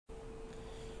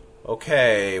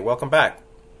Okay, welcome back.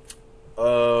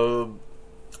 Uh,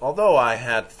 Although I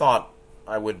had thought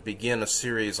I would begin a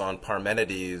series on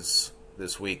Parmenides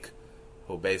this week,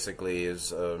 who basically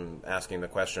is asking the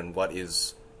question, what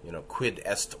is, quid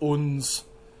est uns?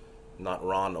 Not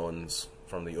Ron Uns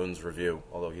from the Uns Review,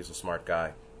 although he's a smart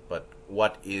guy, but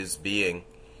what is being?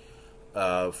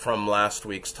 From last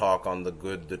week's talk on the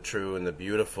good, the true, and the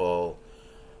beautiful,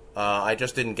 I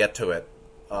just didn't get to it.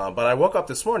 But I woke up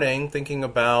this morning thinking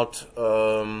about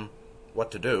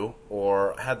what to do,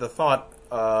 or had the thought,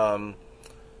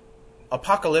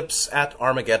 apocalypse at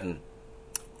Armageddon.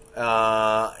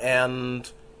 And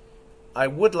I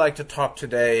would like to talk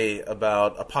today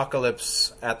about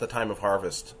apocalypse at the time of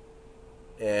harvest,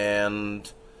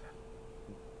 and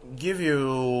give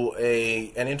you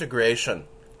an integration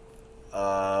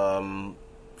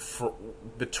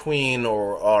between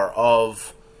or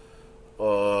of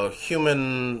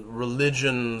human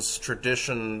religions,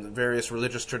 various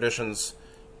religious traditions,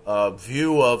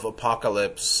 view of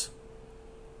apocalypse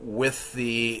with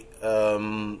the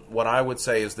what I would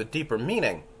say is the deeper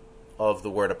meaning of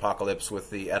the word apocalypse with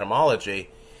the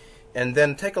etymology, and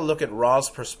then take a look at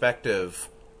Ra's perspective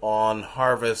on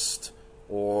harvest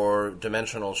or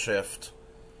dimensional shift,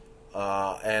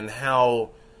 and how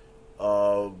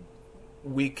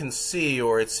we can see,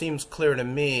 or it seems clear to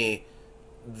me,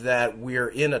 that we're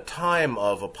in a time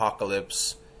of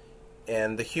apocalypse,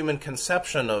 and the human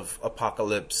conception of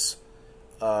apocalypse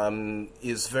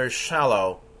is very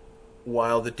shallow,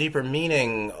 while the deeper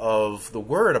meaning of the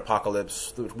word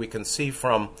apocalypse that we can see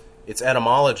from its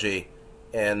etymology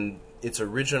and its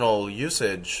original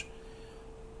usage,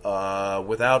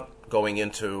 without going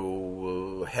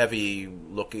into heavy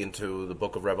look into the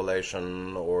Book of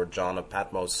Revelation or John of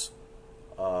Patmos,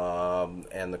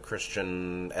 and the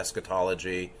Christian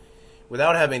eschatology,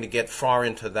 without having to get far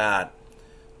into that,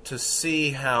 to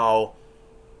see how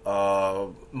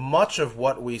much of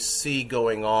what we see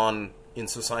going on in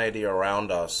society around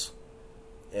us,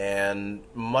 and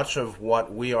much of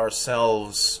what we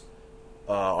ourselves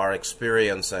are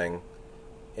experiencing,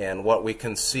 and what we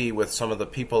can see with some of the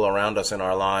people around us in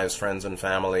our lives, friends and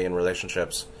family and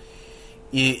relationships,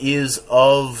 is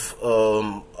of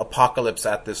apocalypse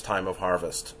at this time of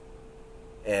harvest.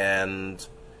 And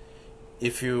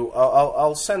if you,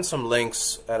 I'll send some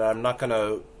links, and I'm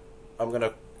gonna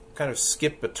kind of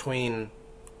skip between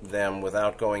them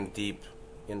without going deep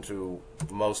into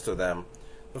most of them.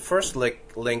 The first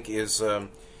link is a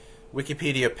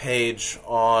Wikipedia page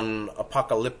on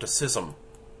apocalypticism,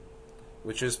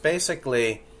 which is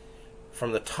basically,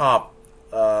 from the top,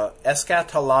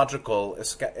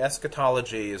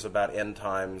 eschatology is about end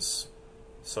times.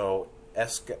 So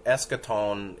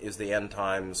eschaton is the end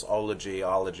times. Ology,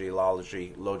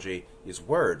 logi is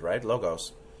word, right?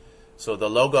 Logos. So the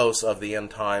logos of the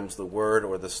end times, the word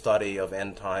or the study of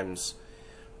end times,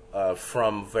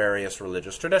 from various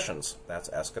religious traditions. That's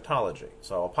eschatology.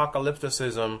 So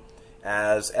apocalypticism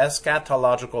as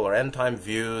eschatological or end time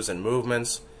views and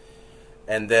movements.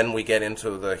 And then we get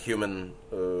into the human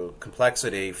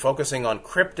complexity, focusing on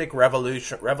cryptic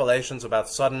revelations about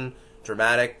sudden,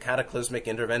 dramatic, cataclysmic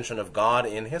intervention of God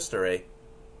in history,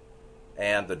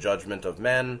 and the judgment of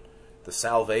men, the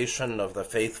salvation of the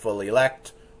faithful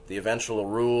elect, the eventual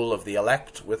rule of the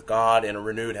elect with God in a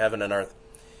renewed heaven and earth.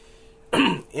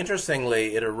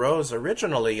 Interestingly, it arose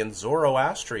originally in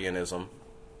Zoroastrianism,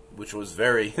 which was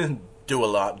very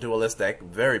dualistic,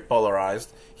 very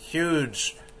polarized,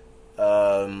 huge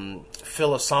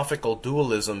philosophical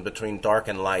dualism between dark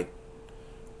and light,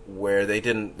 where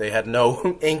they had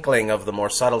no inkling of the more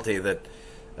subtlety that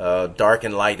dark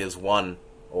and light is one,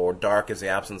 or dark is the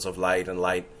absence of light, and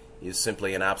light is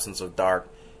simply an absence of dark,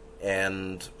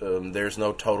 and there's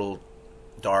no total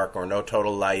dark or no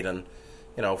total light, and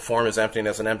form is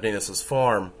emptiness and emptiness is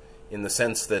form, in the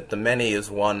sense that the many is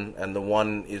one and the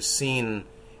one is seen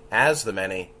as the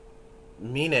many,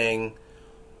 meaning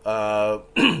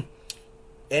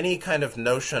any kind of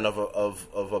notion of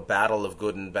a battle of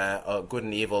good and good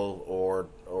and evil, or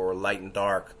light and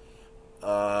dark,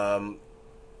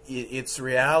 its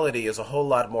reality is a whole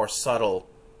lot more subtle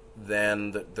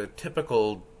than the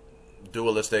typical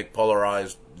dualistic,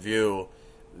 polarized view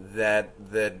that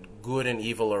good and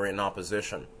evil are in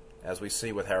opposition, as we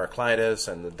see with Heraclitus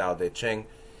and the Tao Te Ching.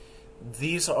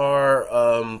 These are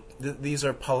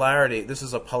polarity. This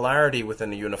is a polarity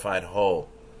within a unified whole,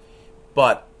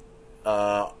 but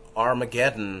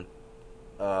Armageddon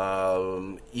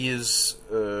is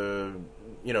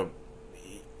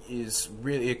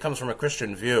really, it comes from a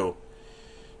Christian view,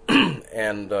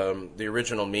 and the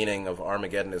original meaning of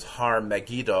Armageddon is Har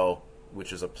Megiddo,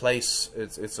 which is a place.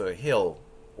 It's a hill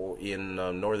or in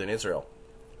northern Israel.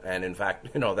 And in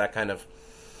fact, that kind of,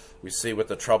 we see with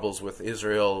the troubles with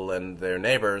Israel and their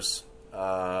neighbors,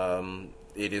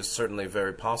 it is certainly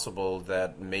very possible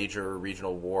that major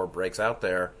regional war breaks out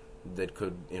there that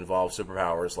could involve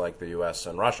superpowers like the U.S.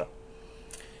 and Russia.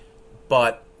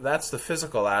 But that's the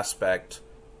physical aspect,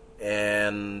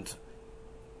 and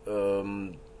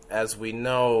as we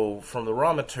know from the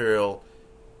raw material,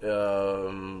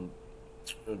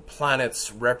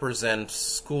 planets represent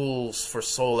schools for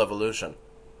soul evolution,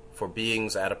 for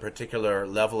beings at a particular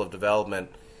level of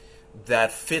development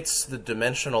that fits the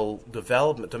dimensional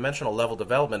level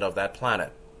development of that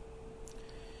planet.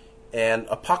 And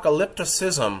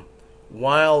apocalypticism,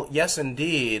 while yes,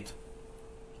 indeed,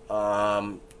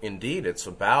 it's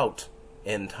about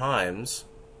end times,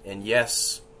 and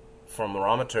yes, from the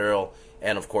raw material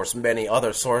and of course many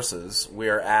other sources, we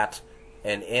are at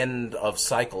an end of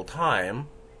cycle time.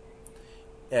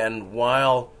 And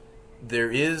while there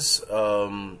is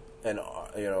an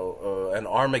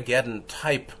Armageddon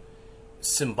type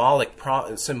symbolic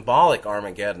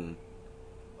Armageddon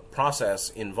process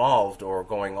involved or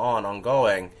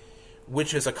ongoing,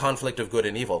 which is a conflict of good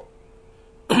and evil.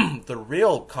 The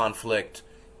real conflict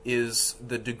is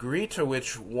the degree to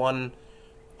which one,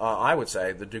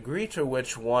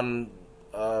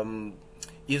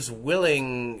 is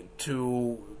willing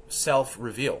to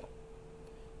self-reveal.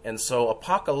 And so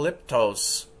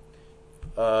apocalyptos,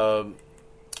 that's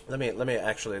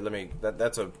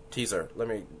a teaser. Let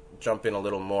me jump in a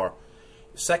little more.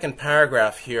 Second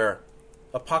paragraph here,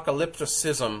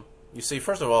 apocalypticism, you see,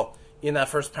 first of all, in that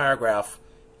first paragraph,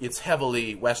 it's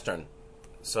heavily Western.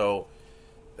 So,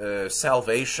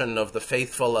 salvation of the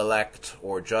faithful elect,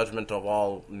 or judgment of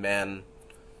all men,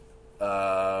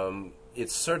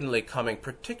 it's certainly coming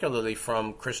particularly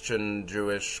from Christian,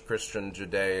 Jewish, Christian,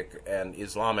 Judaic, and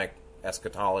Islamic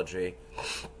eschatology.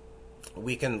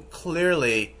 We can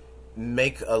clearly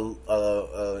make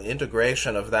a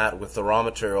integration of that with the raw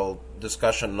material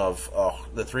discussion of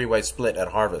the three-way split at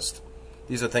harvest.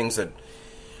 These are things that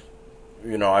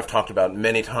I've talked about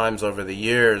many times over the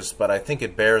years, but I think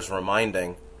it bears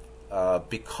reminding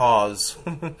because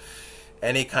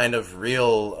any kind of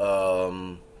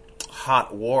real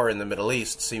hot war in the Middle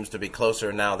East seems to be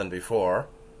closer now than before.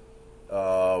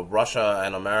 Russia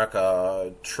and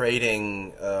America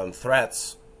trading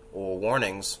threats or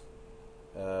warnings.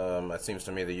 It seems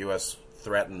to me the U.S.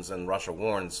 threatens and Russia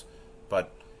warns,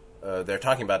 but they're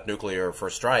talking about nuclear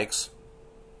first strikes.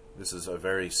 This is a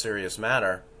very serious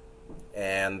matter,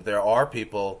 and there are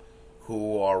people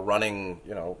who are running,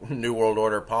 New World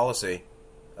Order policy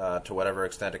to whatever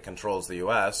extent it controls the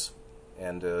U.S.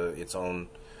 and its own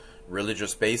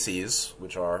religious bases,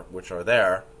 which are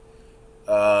there,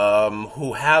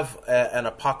 who have an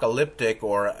apocalyptic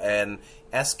or an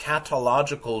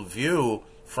eschatological view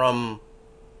from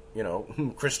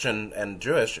Christian and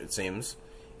Jewish, it seems,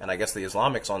 and I guess the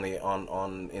Islamics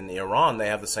in Iran, they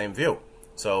have the same view.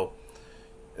 So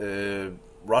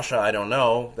Russia, I don't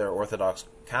know, they're Orthodox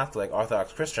Catholic,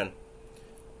 Orthodox Christian,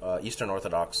 Eastern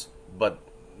Orthodox, but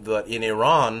in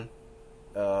Iran,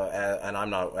 and I'm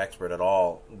not an expert at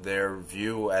all, their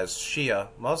view as Shia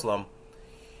Muslim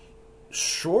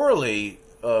surely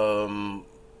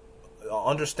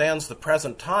understands the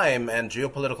present time and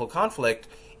geopolitical conflict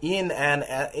in an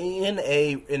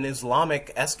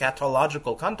Islamic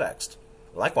eschatological context.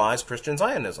 Likewise, Christian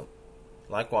Zionism.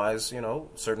 Likewise,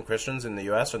 certain Christians in the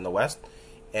U.S. and the West,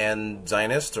 and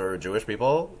Zionists or Jewish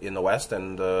people in the West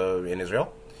and in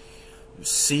Israel,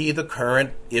 see the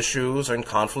current issues and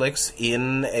conflicts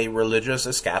in a religious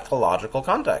eschatological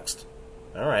context.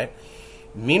 All right.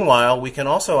 Meanwhile, we can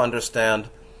also understand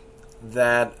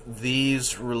that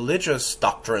these religious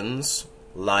doctrines,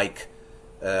 like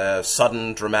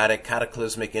sudden, dramatic,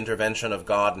 cataclysmic intervention of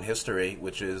God in history,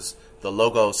 which is the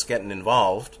logos getting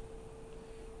involved,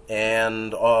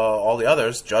 and all the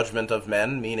others, judgment of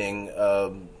men, meaning,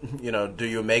 do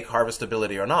you make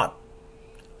harvestability or not?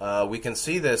 We can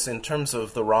see this in terms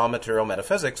of the raw material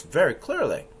metaphysics very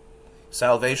clearly.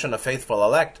 Salvation of faithful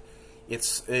elect,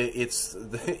 it's the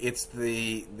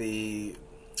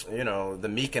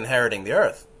meek inheriting the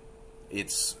earth.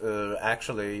 It's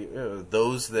actually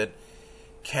those that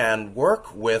can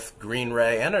work with green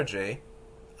ray energy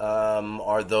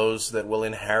are those that will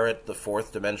inherit the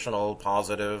fourth dimensional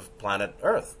positive planet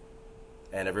Earth.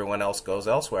 And everyone else goes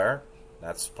elsewhere.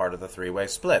 That's part of the three-way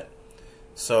split.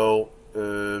 So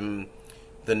the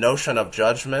notion of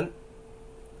judgment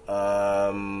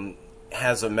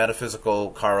has a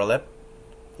metaphysical correlate.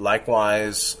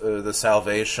 Likewise, the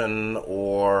salvation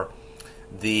or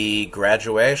the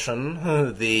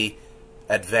graduation, the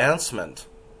advancement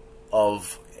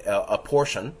of a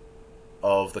portion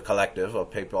of the collective,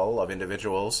 of people, of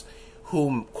individuals,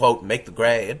 who, quote, make the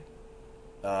grade,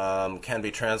 can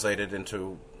be translated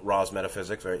into Ra's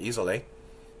metaphysics very easily.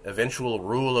 Eventual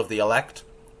rule of the elect.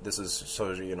 This is,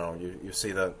 so you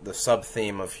see the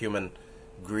sub-theme of human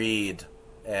greed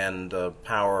and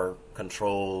power,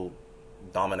 control,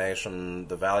 domination,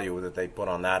 the value that they put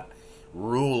on that.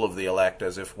 Rule of the elect,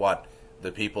 as if what?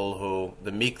 The people who,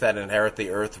 the meek that inherit the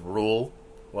earth rule.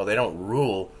 Well, they don't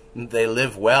rule. They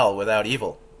live well without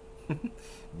evil.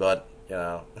 But,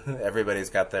 everybody's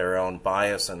got their own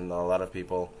bias, and a lot of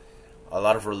people, a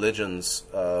lot of religions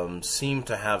seem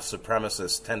to have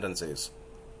supremacist tendencies,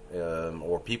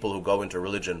 or people who go into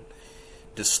religion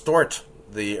distort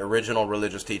the original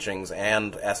religious teachings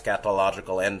and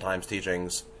eschatological end times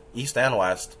teachings, East and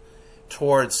West,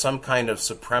 towards some kind of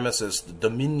supremacist,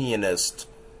 dominionist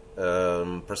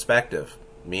perspective,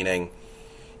 meaning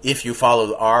if you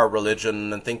follow our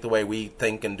religion and think the way we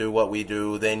think and do what we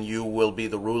do, then you will be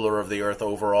the ruler of the earth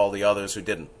over all the others who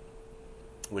didn't,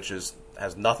 which has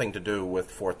nothing to do with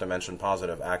fourth dimension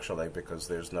positive, actually, because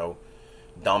there's no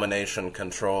domination,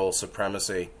 control,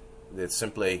 supremacy. It's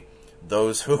simply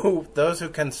those who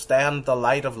can stand the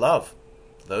light of love,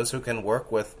 those who can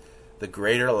work with the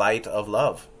greater light of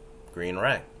love, green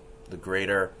ray, the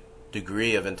greater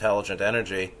degree of intelligent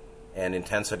energy and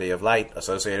intensity of light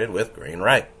associated with green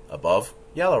ray, above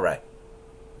yellow ray.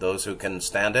 Those who can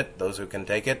stand it, those who can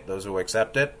take it, those who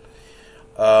accept it,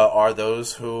 are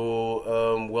those who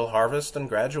will harvest and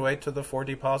graduate to the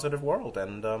 4D positive world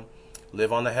and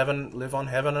live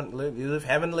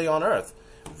heavenly on earth,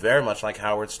 very much like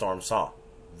Howard Storm saw,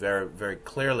 very, very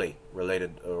clearly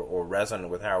related or resonant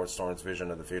with Howard Storm's vision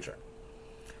of the future.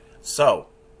 So,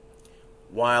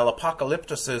 while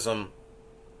apocalypticism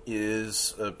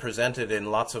is presented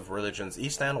in lots of religions,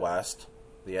 East and West,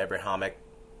 the Abrahamic,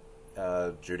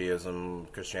 Judaism,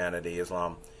 Christianity,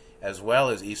 Islam, as well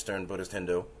as Eastern Buddhist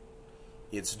Hindu,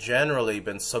 it's generally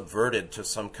been subverted to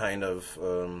some kind of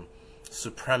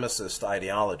supremacist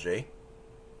ideology.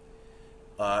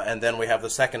 And then we have the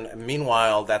second.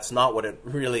 Meanwhile, that's not what it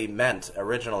really meant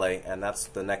originally, and that's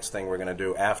the next thing we're going to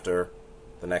do after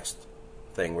the next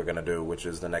thing we're going to do, which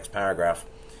is the next paragraph.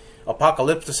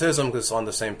 Apocalypticism, this is on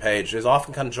the same page, is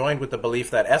often conjoined with the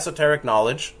belief that esoteric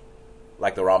knowledge,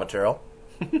 like the raw material,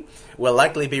 will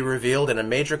likely be revealed in a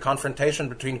major confrontation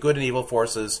between good and evil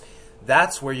forces.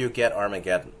 That's where you get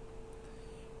Armageddon.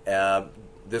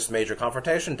 This major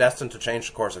confrontation, destined to change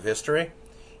the course of history.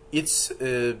 It's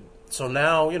so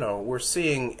now, we're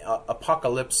seeing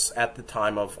apocalypse at the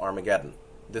time of Armageddon.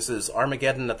 This is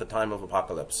Armageddon at the time of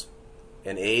apocalypse.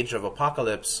 An age of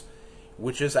apocalypse,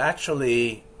 which is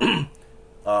actually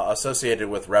associated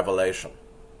with Revelation.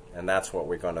 And that's what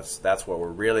we're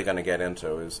really going to get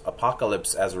into, is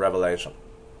apocalypse as revelation.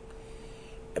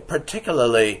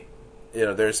 Particularly,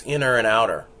 there's inner and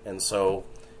outer, and so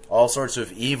all sorts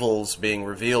of evils being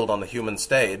revealed on the human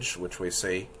stage, which we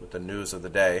see with the news of the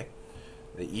day,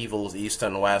 the evils east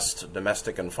and west,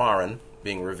 domestic and foreign,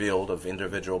 being revealed of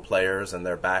individual players and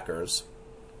their backers,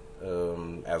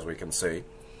 as we can see,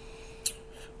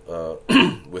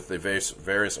 with the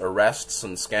various arrests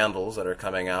and scandals that are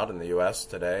coming out in the U.S.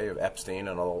 today of Epstein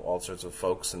and all sorts of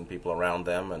folks and people around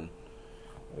them, and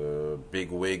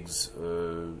big wigs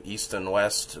east and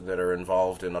west that are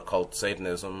involved in occult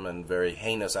Satanism and very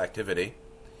heinous activity.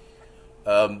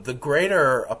 The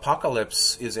greater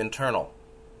apocalypse is internal.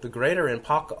 The greater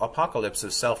apocalypse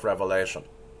is self-revelation.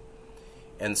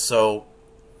 And so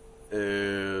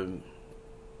the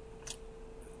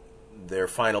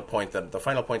final point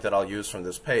that I'll use from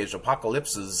this page,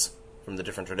 apocalypses from the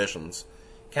different traditions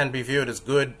can be viewed as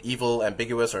good, evil,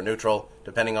 ambiguous, or neutral,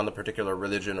 depending on the particular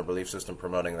religion or belief system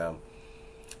promoting them.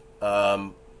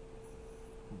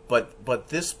 But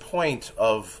this point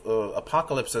of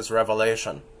apocalypse as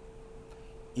revelation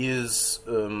is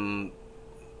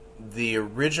the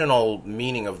original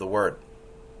meaning of the word.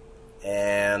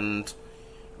 And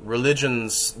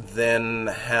religions then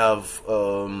have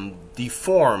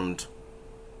deformed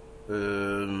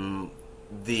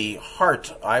the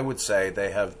heart. I would say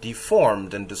they have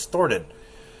deformed and distorted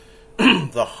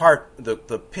the heart, the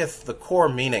pith, the core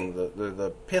meaning,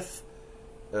 the pith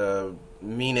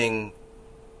meaning,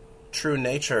 true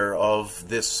nature of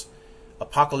this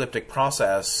apocalyptic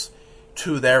process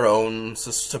to their own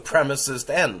supremacist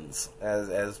ends,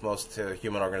 as most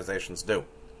human organizations do.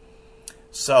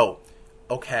 So,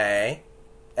 okay,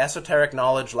 esoteric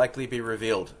knowledge likely be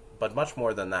revealed, but much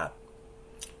more than that.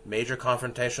 Major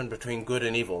confrontation between good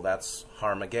and evil, that's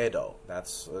Harmageddon.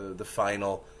 That's the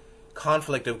final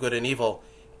conflict of good and evil,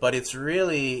 but it's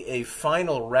really a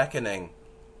final reckoning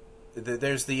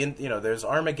there's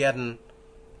Armageddon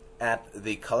at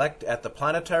the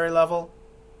planetary level.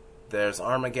 There's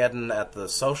Armageddon at the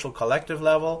social collective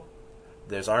level.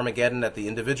 There's Armageddon at the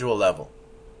individual level.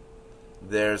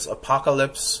 There's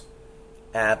apocalypse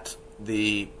at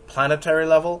the planetary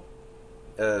level,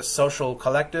 social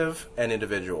collective, and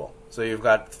individual. So you've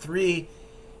got two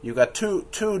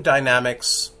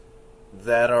dynamics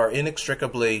that are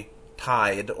inextricably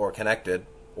tied or connected,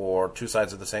 or two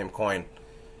sides of the same coin,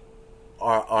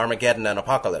 are Armageddon and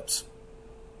apocalypse.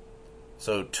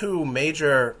 So two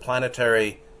major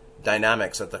planetary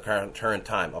dynamics at the current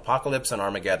time, apocalypse and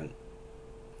Armageddon,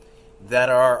 that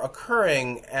are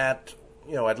occurring at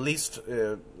least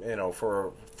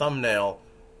for thumbnail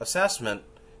assessment,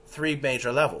 three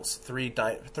major levels, three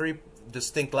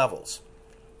distinct levels: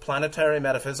 planetary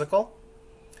metaphysical,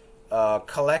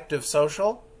 collective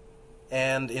social,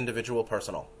 and individual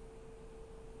personal.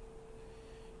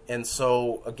 And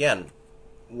so, again,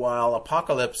 while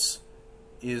apocalypse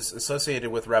is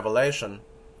associated with revelation,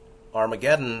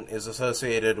 Armageddon is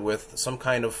associated with some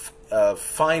kind of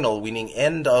final, meaning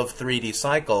end of 3D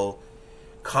cycle,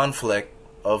 conflict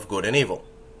of good and evil.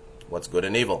 What's good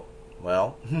and evil?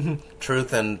 Well,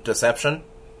 truth and deception,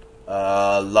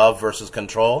 love versus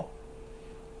control,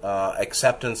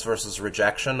 acceptance versus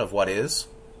rejection of what is,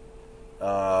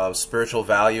 spiritual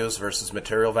values versus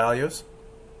material values.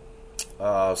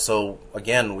 So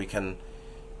again, we can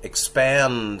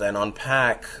expand and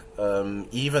unpack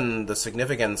even the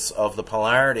significance of the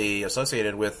polarity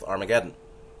associated with Armageddon,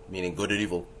 meaning good and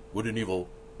evil. Good and evil.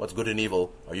 What's good and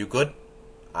evil? Are you good?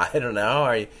 I don't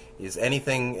know. Is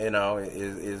anything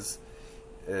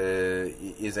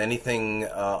is anything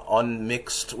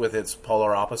unmixed with its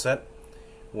polar opposite?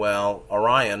 Well,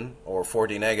 Orion, or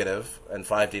 4D negative and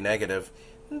 5D negative,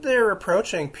 they're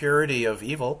approaching purity of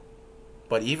evil.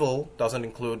 But evil doesn't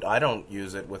include, I don't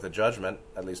use it with a judgment,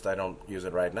 at least I don't use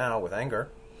it right now with anger.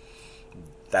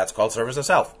 That's called service to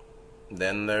self.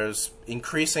 Then there's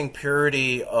increasing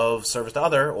purity of service to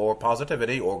other, or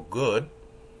positivity, or good,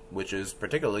 which is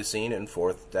particularly seen in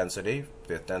 4th density,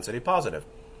 5th density positive.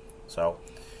 So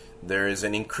there is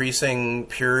an increasing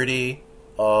purity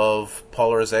of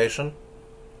polarization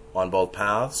on both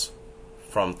paths,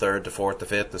 from 3rd to 4th to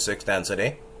 5th to 6th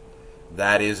density.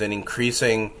 That is an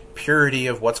increasing purity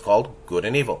of what's called good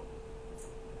and evil,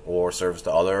 or service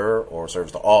to other, or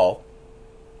service to all,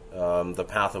 the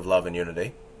path of love and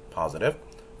unity, positive,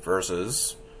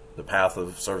 versus the path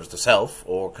of service to self,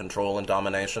 or control and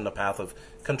domination, the path of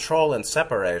control and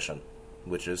separation,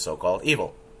 which is so-called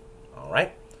evil. All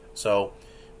right? So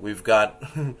we've got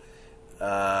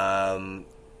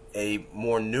a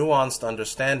more nuanced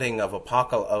understanding of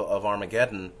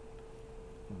Armageddon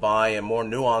by a more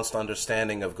nuanced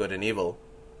understanding of good and evil,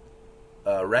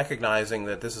 recognizing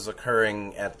that this is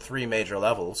occurring at three major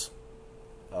levels: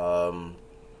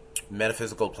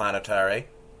 metaphysical planetary,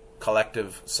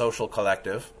 collective social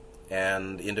collective,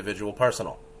 and individual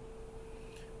personal.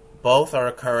 Both are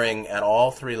occurring at all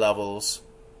three levels.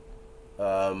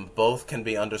 Both can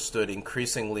be understood with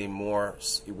increasingly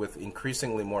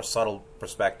more subtle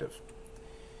perspective.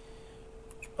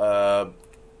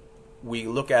 We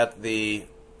look at the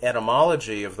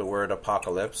etymology of the word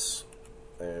apocalypse.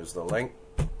 There's the link.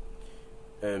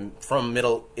 From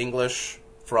Middle English,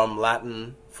 from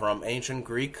Latin, from Ancient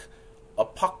Greek,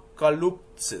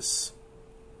 apokalypsis.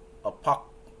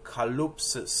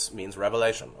 Apokalypsis means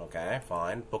revelation. Okay,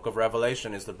 fine. Book of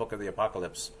Revelation is the book of the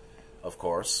apocalypse, of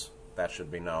course. That should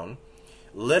be known.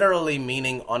 Literally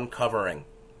meaning uncovering.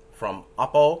 From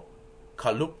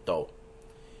apokalypto.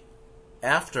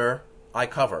 After I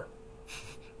cover.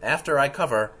 After I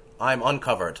cover, I'm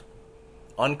uncovered.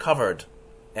 Uncovered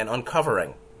and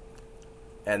uncovering.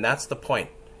 And that's the point.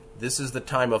 This is the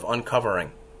time of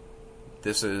uncovering.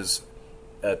 This is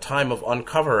a time of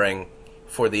uncovering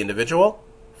for the individual,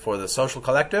 for the social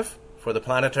collective, for the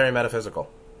planetary metaphysical.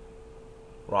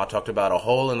 Ra talked about a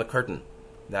hole in the curtain.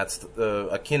 That's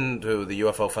akin to the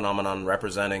UFO phenomenon,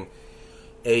 representing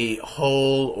a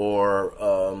hole or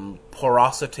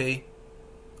porosity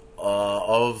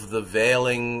of the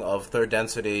veiling of third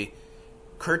density,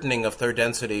 curtaining of third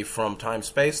density from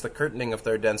time-space, the curtaining of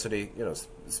third density,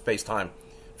 space-time,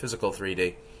 physical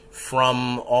 3D,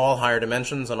 from all higher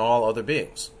dimensions and all other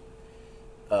beings.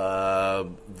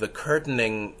 The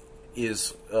curtaining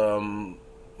is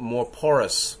more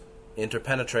porous,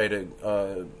 penetrated,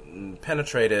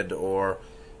 or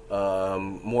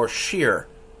more sheer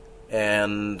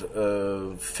and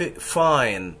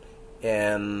fine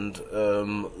and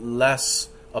less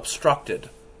obstructed,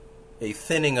 a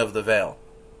thinning of the veil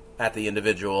at the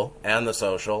individual and the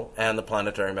social and the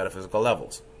planetary metaphysical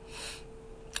levels.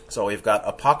 So we've got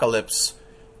apocalypse,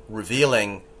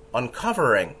 revealing,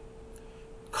 uncovering,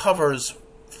 covers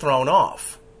thrown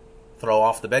off. Throw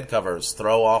off the bed covers,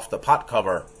 throw off the pot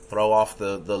cover, throw off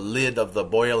the lid of the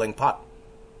boiling pot.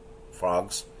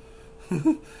 Frogs.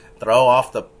 Throw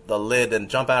off the lid and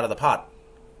jump out of the pot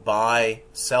by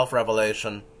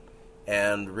self-revelation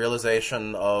and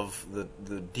realization of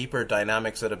the deeper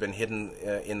dynamics that have been hidden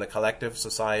in the collective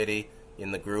society,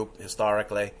 in the group,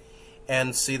 historically,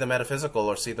 and see the metaphysical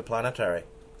or see the planetary,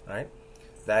 right?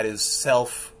 That is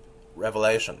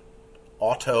self-revelation.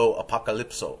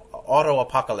 Auto-apocalypse.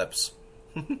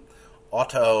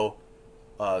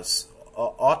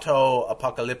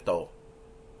 Auto-apocalypto,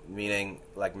 meaning,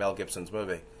 like Mel Gibson's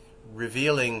movie,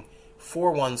 revealing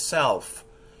for oneself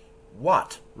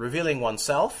what? Revealing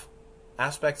oneself,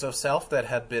 aspects of self that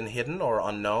had been hidden or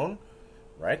unknown,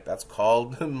 right? That's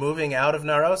called moving out of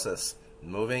neurosis,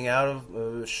 moving out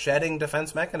of shedding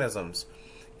defense mechanisms,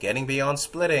 getting beyond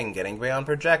splitting, getting beyond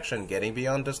projection, getting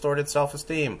beyond distorted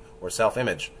self-esteem or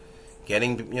self-image,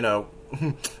 getting,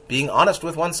 being honest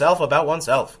with oneself about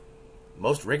oneself.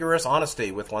 Most rigorous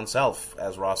honesty with oneself,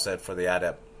 as Ross said for the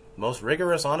adept. Most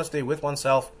rigorous honesty with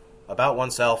oneself about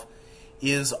oneself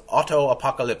is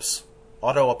auto-apocalypse,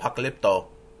 auto-apocalypto,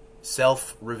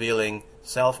 self-revealing,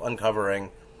 self-uncovering.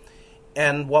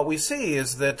 And what we see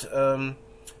is that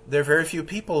there are very few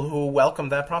people who welcome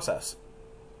that process.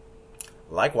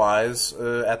 Likewise,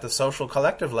 at the social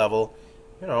collective level,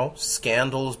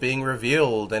 scandals being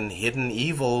revealed and hidden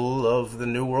evil of the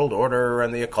New World Order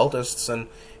and the occultists and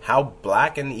how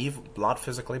black and evil, not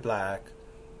physically black,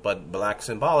 but black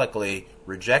symbolically,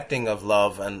 rejecting of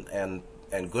love and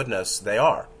goodness they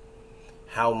are.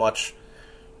 How much,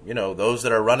 those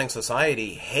that are running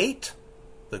society hate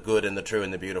the good and the true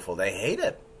and the beautiful. They hate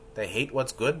it. They hate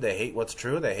what's good. They hate what's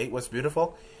true. They hate what's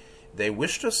beautiful. They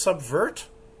wish to subvert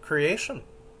creation.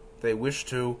 They wish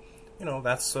to,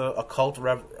 that's occult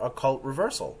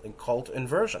reversal, occult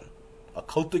inversion.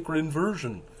 Occultic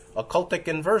inversion. Occultic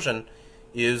inversion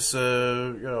is,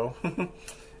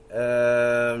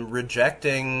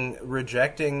 rejecting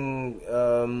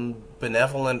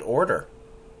benevolent order,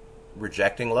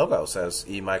 rejecting logos, as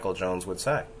E. Michael Jones would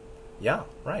say. Yeah,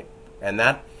 right. And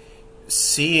that,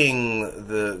 seeing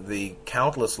the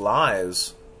countless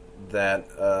lies that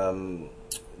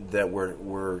that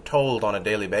we're told on a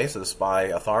daily basis by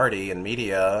authority and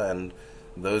media and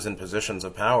those in positions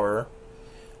of power,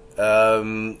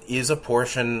 is a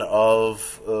portion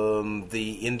of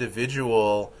the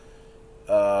individual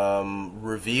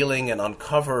revealing and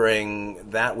uncovering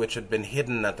that which had been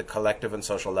hidden at the collective and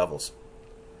social levels.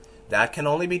 That can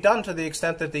only be done to the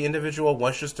extent that the individual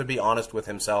wishes to be honest with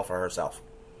himself or herself.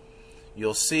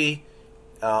 You'll see,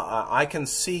 I can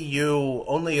see you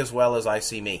only as well as I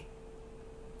see me,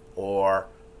 or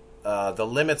the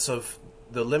limits to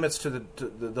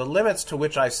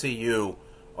which I see you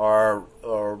are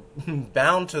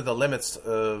bound to the limits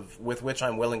with which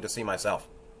I'm willing to see myself.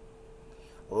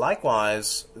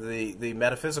 Likewise, the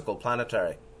metaphysical,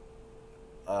 planetary,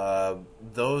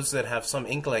 those that have some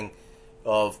inkling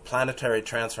of planetary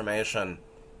transformation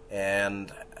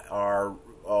and are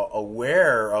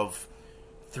aware of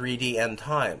 3D end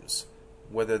times,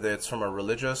 whether it's from a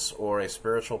religious or a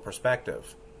spiritual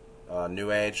perspective, New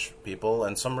Age people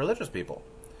and some religious people,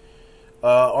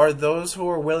 are those who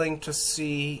are willing to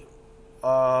see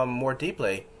more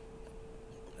deeply.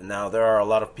 Now, there are a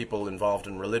lot of people involved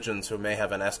in religions who may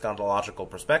have an eschatological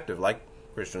perspective, like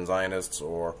Christian Zionists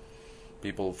or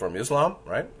people from Islam,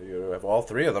 right? You have all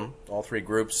three of them, all three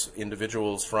groups,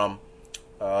 individuals from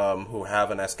who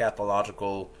have an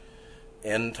eschatological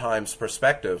end times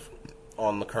perspective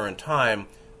on the current time,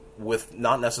 with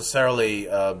not necessarily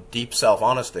deep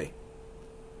self-honesty.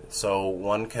 So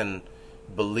one can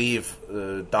believe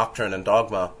doctrine and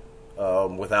dogma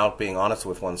without being honest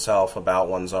with oneself about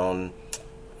one's own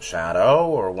shadow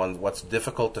or what's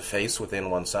difficult to face within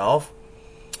oneself,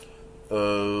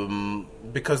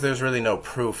 because there's really no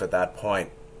proof at that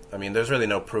point. I mean, there's really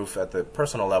no proof at the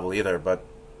personal level either, but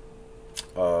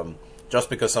just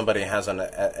because somebody has an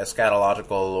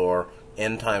eschatological or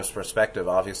end times perspective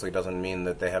obviously doesn't mean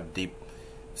that they have deep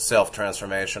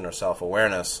self-transformation or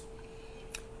self-awareness.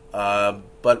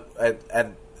 But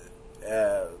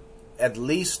at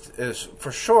least,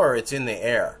 for sure, it's in the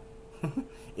air.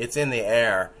 It's in the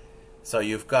air. So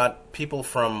you've got people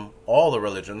from all the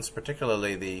religions,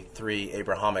 particularly the three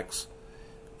Abrahamics,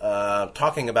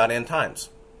 talking about end times.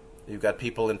 You've got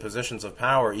people in positions of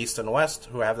power, east and west,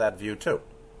 who have that view too.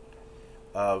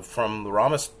 From the raw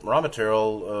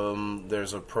material,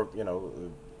 there's a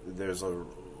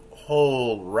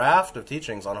whole raft of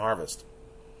teachings on harvest.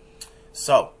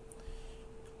 So,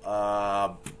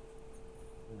 the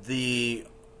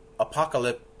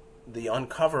the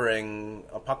uncovering,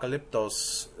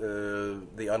 apocalyptos,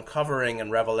 the uncovering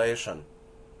and revelation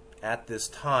at this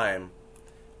time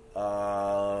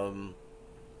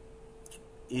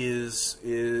is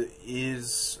to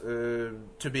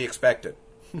be expected.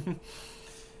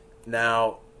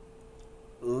 Now,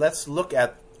 let's look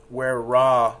at where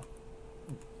Ra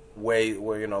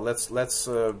let's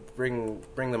bring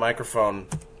the microphone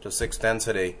to 6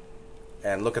 density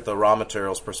and look at the raw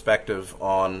materials perspective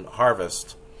on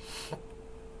harvest.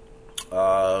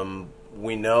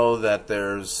 We know that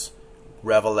there's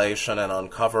revelation and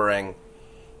uncovering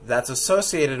that's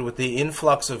associated with the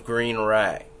influx of green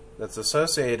ray, that's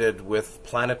associated with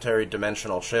planetary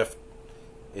dimensional shift.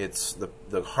 It's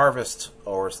the harvest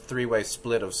or three-way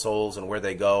split of souls and where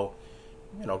they go.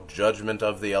 Judgment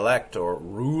of the elect or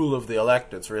rule of the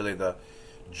elect. It's really the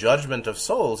judgment of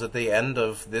souls at the end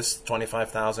of this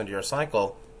 25,000-year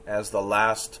cycle as the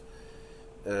last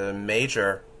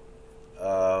major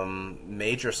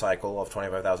cycle of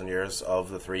 25,000 years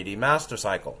of the 3D master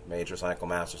cycle. Major cycle,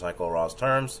 master cycle, Ra's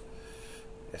terms.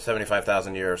 A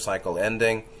 75,000-year cycle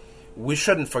ending. We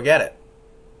shouldn't forget it.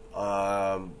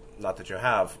 Not that you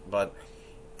have, but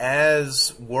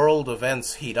as world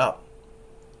events heat up,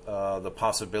 the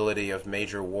possibility of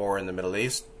major war in the Middle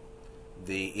East,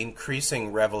 the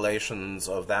increasing revelations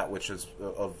of that which is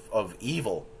of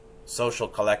evil, social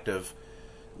collective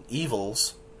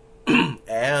evils,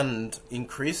 and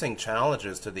increasing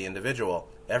challenges to the individual,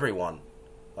 everyone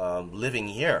living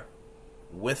here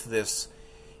with this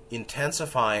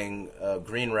intensifying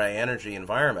green ray energy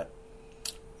environment.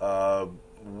 I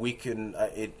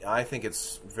think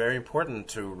it's very important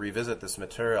to revisit this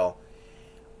material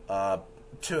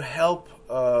to help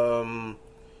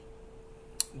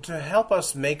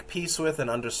us make peace with and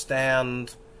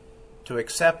understand, to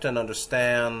accept and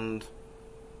understand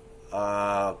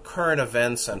current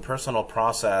events and personal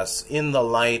process in the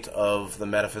light of the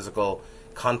metaphysical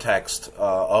context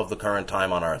of the current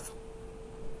time on Earth.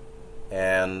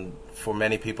 And for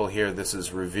many people here, this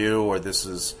is review or this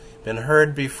has been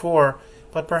heard before,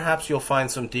 but perhaps you'll find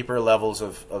some deeper levels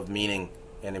of meaning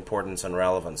and importance and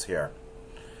relevance here.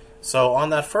 So on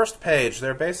that first page,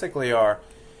 there basically are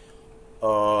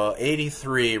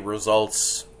 83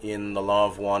 results in the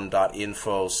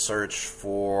lawof1.info search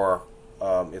for,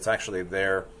 it's actually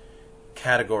their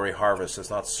category harvest. It's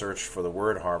not search for the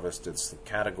word harvest, it's the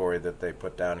category that they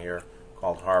put down here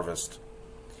called harvest.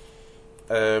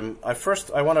 I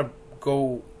want to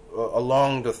go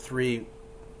along the 3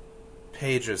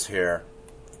 pages here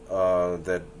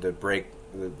that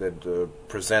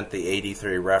present the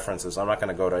 83 references. I'm not going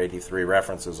to go to 83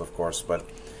 references, of course, but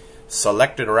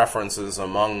selected references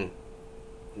among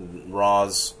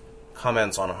Ra's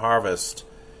comments on harvest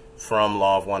from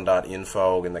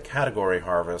lawof1.info in the category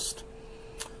harvest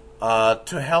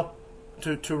to help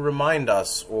to remind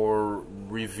us or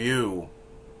review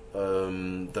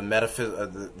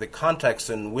the context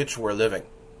in which we're living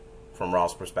from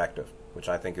Ra's perspective, which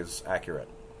I think is accurate.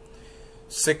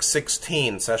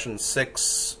 616, session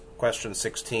 6, question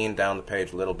 16, down the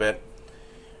page a little bit.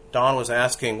 Don was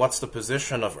asking, what's the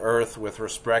position of Earth with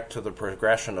respect to the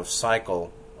progression of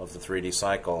cycle, of the 3D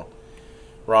cycle?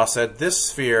 Ra said, this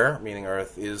sphere, meaning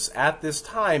Earth, is at this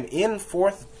time in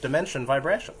 4th dimension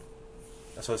vibration,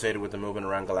 associated with the movement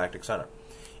around galactic center.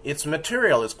 Its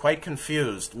material is quite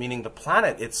confused, meaning the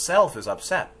planet itself is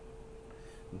upset,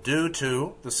 due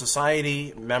to the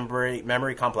society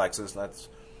memory complexes. That's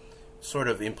sort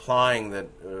of implying that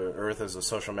Earth is a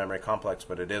social memory complex,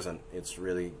 but it isn't. It's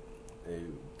really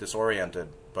disoriented,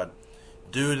 but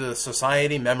due to the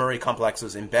society memory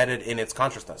complexes embedded in its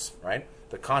consciousness, right?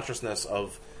 The consciousness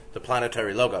of the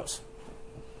planetary logos.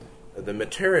 The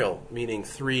material, meaning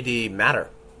 3D matter,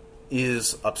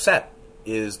 is upset,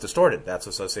 is distorted. That's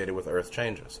associated with Earth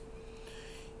changes.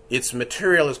 Its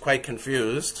material is quite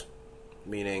confused,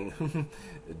 meaning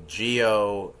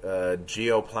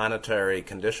geoplanetary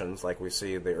conditions, like we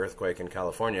see the earthquake in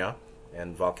California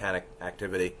and volcanic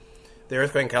activity. The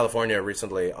earthquake in California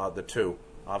recently, the 2,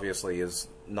 obviously is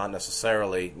not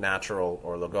necessarily natural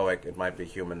or logoic. It might be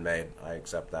human-made. I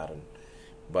accept that.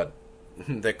 But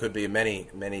there could be many,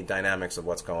 many dynamics of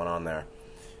what's going on there,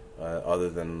 other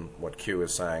than what Q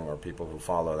is saying or people who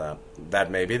follow that. That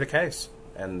may be the case,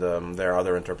 and there are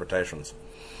other interpretations.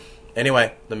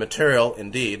 Anyway, the material,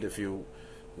 indeed, if you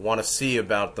want to see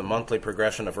about the monthly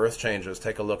progression of Earth changes,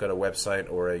 take a look at a website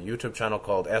or a YouTube channel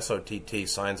called SOTT,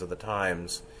 Signs of the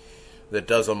Times, that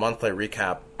does a monthly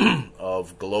recap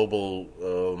of global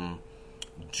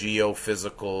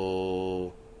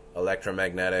geophysical,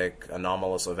 electromagnetic,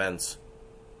 anomalous events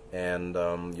and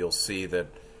you'll see that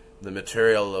the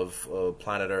material of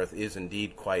planet Earth is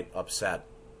indeed quite upset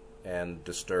and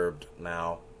disturbed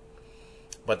now.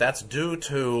 But that's due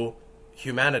to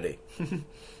humanity,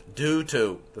 due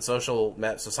to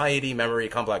the society memory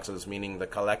complexes, meaning the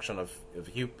collection of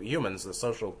humans, the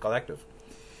social collective,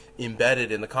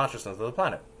 embedded in the consciousness of the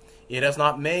planet. It has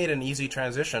not made an easy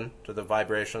transition to the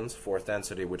vibrations, fourth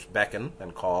density, which beckon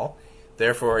and call.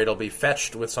 Therefore, it'll be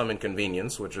fetched with some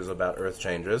inconvenience, which is about Earth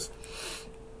changes.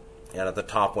 And at the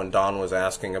top, when Don was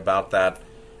asking about that,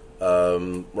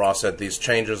 Ross said, these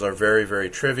changes are very, very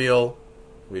trivial.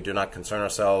 We do not concern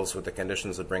ourselves with the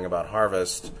conditions that bring about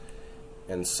harvest.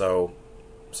 And so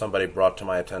somebody brought to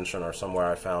my attention, or somewhere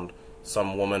I found,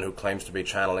 some woman who claims to be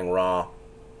channeling Ra,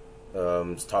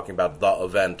 is talking about the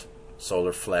event,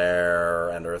 solar flare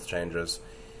and Earth changes,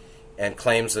 and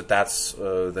claims that that's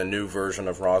the new version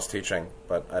of Ra's teaching.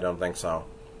 But I don't think so.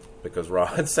 Because Ra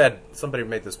had said, somebody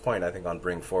made this point, I think, on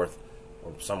Bring Forth,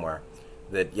 or somewhere,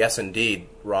 that yes, indeed,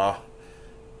 Ra's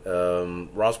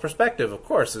perspective, of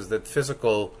course, is that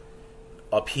physical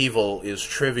upheaval is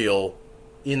trivial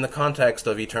in the context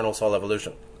of eternal soul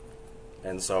evolution.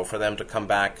 And so for them to come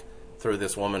back through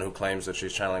this woman who claims that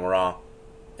she's channeling Ra,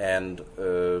 and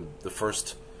the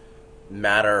first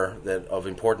matter that of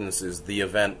importance is the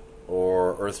event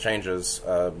or Earth changes,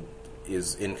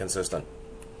 is inconsistent.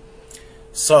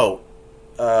 So,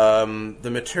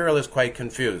 the material is quite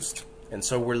confused. And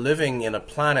so we're living in a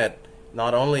planet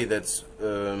not only that's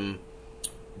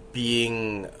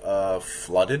being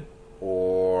flooded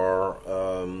or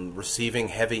receiving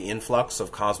heavy influx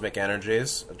of cosmic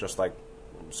energies, just like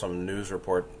some news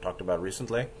report talked about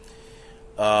recently,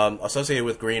 associated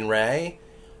with green ray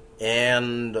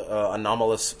and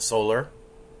anomalous solar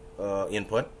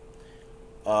input.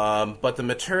 But the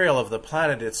material of the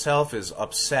planet itself is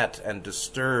upset and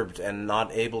disturbed and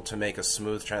not able to make a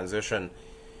smooth transition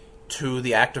to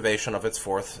the activation of its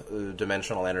fourth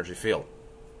dimensional energy field.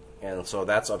 And so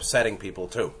that's upsetting people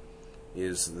too,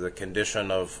 is the condition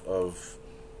of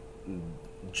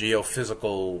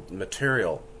geophysical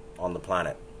material on the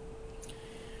planet.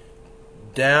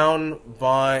 Down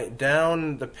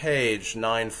the page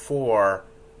 9.4,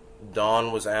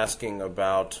 Don was asking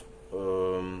about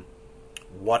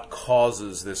what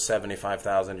causes this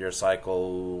 75,000-year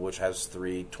cycle, which has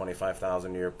three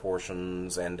 25,000-year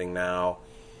portions ending now.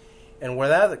 And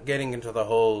without getting into the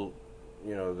whole,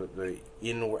 the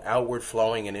outward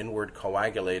flowing and inward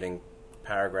coagulating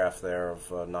paragraph there of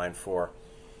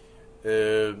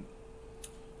 9.4,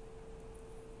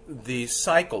 the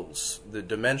cycles, the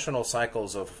dimensional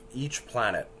cycles of each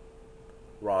planet,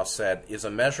 Ross said, is a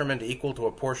measurement equal to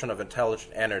a portion of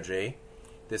intelligent energy.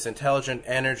 This intelligent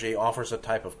energy offers a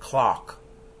type of clock,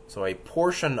 so a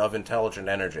portion of intelligent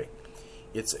energy.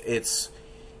 It's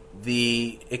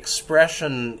the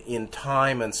expression in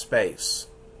time and space,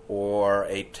 or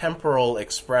a temporal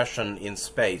expression in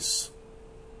space,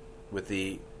 with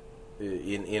the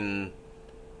in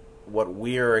what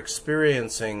we are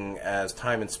experiencing as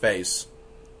time and space.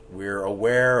 We're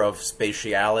aware of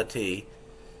spatiality,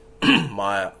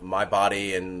 my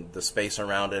body and the space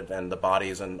around it, and the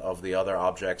bodies of the other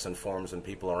objects and forms and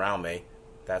people around me.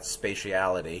 That's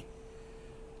spatiality.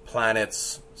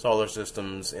 Planets, solar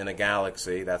systems in a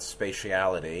galaxy, that's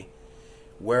spatiality.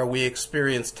 Where we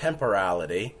experience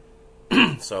temporality,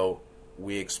 so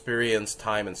we experience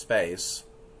time and space,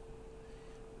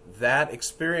 that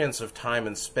experience of time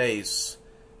and space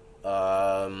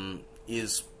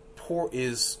is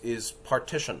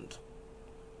partitioned,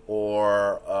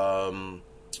 or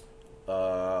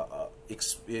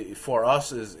for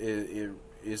us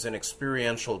is an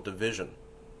experiential division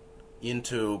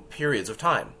into periods of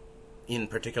time in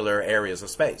particular areas of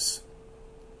space,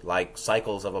 like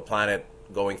cycles of a planet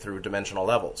going through dimensional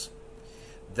levels.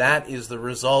 That is the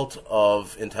result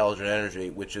of intelligent energy,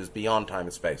 which is beyond time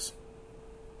and space.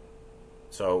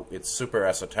 So it's super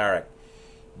esoteric.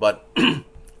 But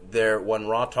when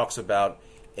Ra talks about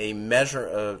a measure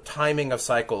of timing of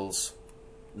cycles,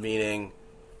 meaning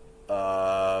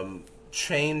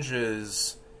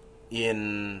changes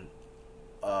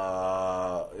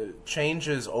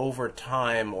over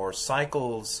time, or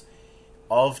cycles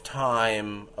of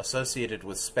time associated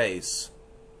with space.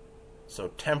 So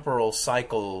temporal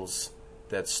cycles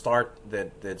that start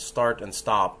and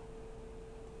stop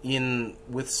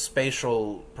with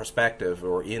spatial perspective,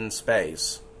 or in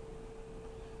space.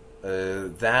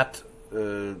 That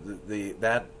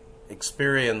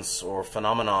experience or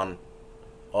phenomenon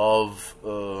of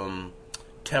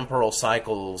temporal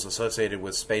cycles associated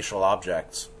with spatial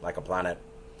objects, like a planet,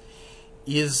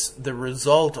 is the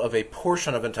result of a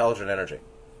portion of intelligent energy.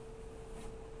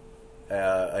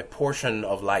 a portion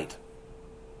of light.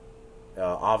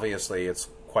 Obviously, it's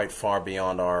quite far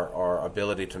beyond our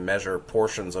ability to measure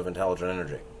portions of intelligent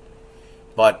energy.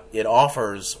 But it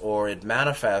offers, or it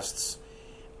manifests,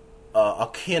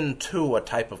 akin to a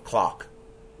type of clock,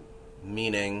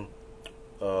 meaning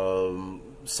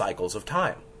cycles of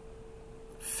time,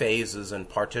 phases and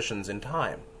partitions in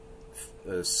time,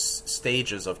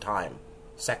 stages of time,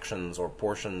 sections or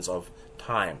portions of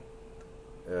time.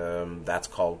 That's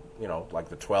called, like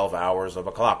the 12 hours of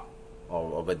a clock,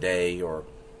 of a day, or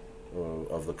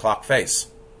of the clock face.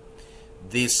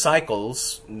 These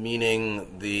cycles,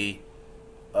 meaning the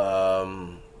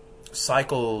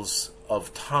cycles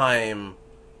of time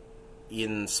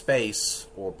in space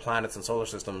or planets and solar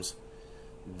systems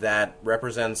that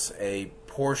represents a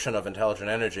portion of intelligent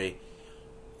energy,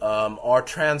 are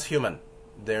transhuman.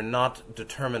 They're not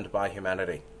determined by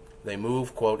humanity. They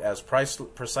move, quote, as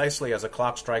precisely as a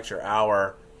clock strikes your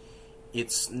hour.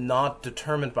 It's not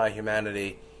determined by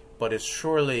humanity, but it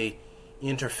surely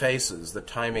interfaces. The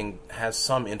timing has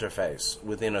some interface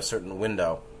within a certain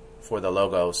window for the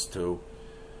logos to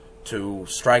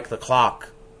strike the clock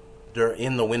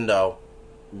in the window,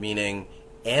 meaning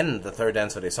end the third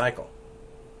density cycle.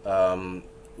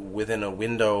 Within a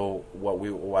window,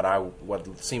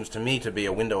 what seems to me to be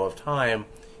a window of time,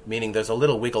 meaning there's a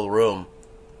little wiggle room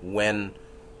when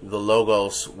the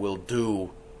logos will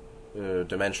do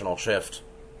dimensional shift,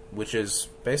 which is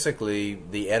basically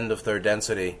the end of third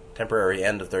density, temporary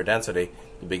end of third density,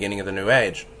 the beginning of the new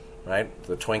age, right?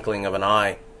 The twinkling of an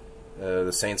eye,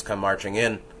 the saints come marching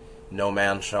in, no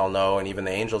man shall know, and even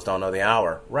the angels don't know the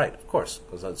hour. Right, of course,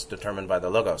 because that's determined by the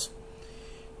logos.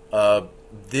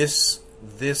 This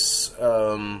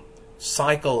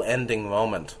cycle-ending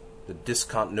moment, the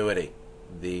discontinuity,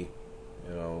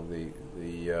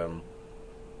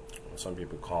 some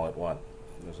people call it what?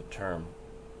 There's a term.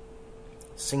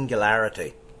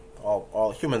 Singularity.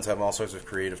 All humans have all sorts of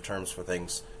creative terms for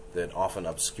things that often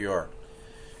obscure.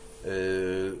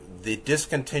 The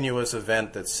discontinuous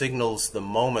event that signals the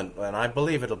moment, and I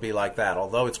believe it'll be like that,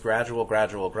 although it's gradual,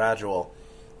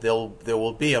 there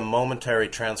will be a momentary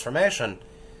transformation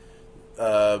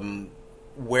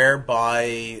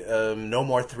whereby no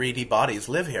more 3D bodies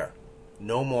live here.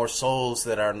 No more souls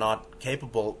that are not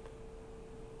capable.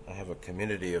 I have a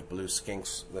community of blue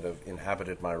skinks that have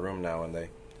inhabited my room now, and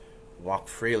they walk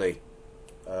freely.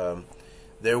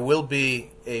 There will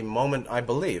be a moment, I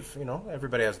believe,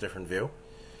 everybody has a different view.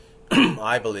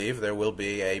 I believe there will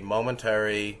be a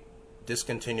momentary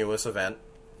discontinuous event,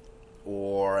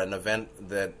 or an event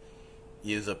that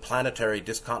is a planetary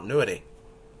discontinuity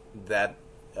that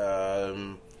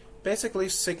basically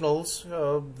signals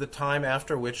the time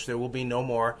after which there will be no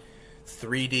more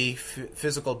 3D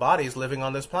physical bodies living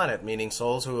on this planet, meaning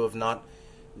souls who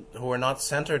are not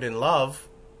centered in love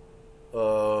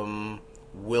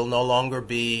will no longer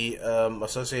be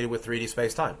associated with 3D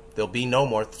space-time. There'll be no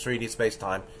more 3D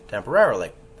space-time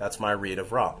temporarily. That's my read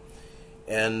of Ra.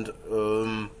 And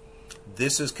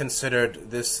this is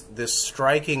considered, this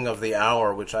striking of the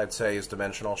hour, which I'd say is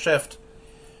dimensional shift.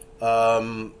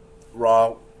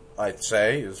 Ra, I'd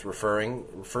say,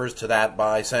 refers to that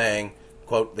by saying,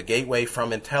 quote, the gateway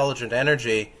from intelligent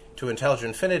energy to intelligent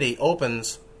infinity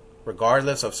opens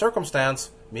regardless of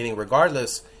circumstance, meaning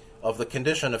regardless of the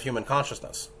condition of human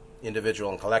consciousness,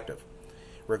 individual and collective.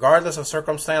 Regardless of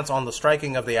circumstance, on the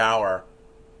striking of the hour,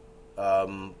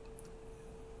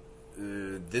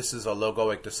 this is a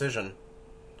logoic decision,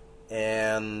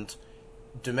 and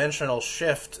dimensional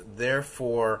shift,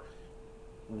 therefore,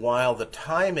 while the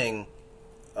timing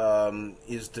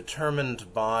is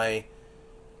determined by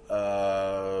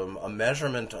a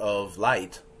measurement of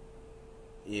light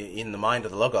in the mind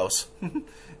of the logos.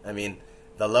 I mean,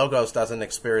 the logos doesn't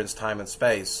experience time and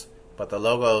space, but the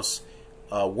logos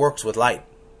works with light.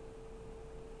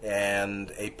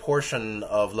 And a portion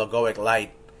of logoic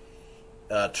light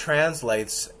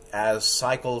translates as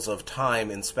cycles of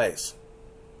time in space.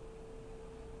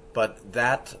 But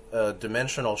that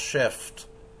dimensional shift,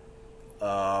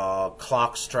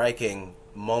 clock striking,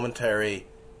 momentary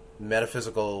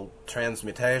metaphysical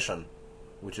transmutation,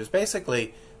 which is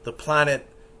basically the planet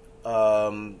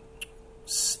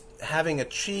having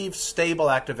achieved stable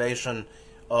activation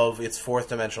of its fourth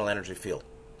dimensional energy field.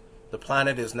 The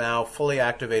planet is now fully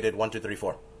activated 1, 2, 3,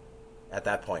 4 at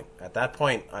that point. At that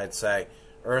point, I'd say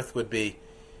Earth would be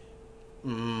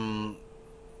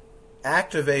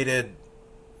activated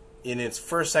in its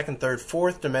first, second, third,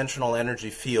 fourth dimensional energy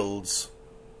fields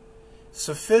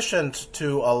sufficient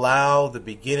to allow the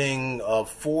beginning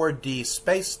of 4D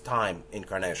space-time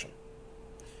incarnation.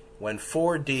 When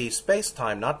 4D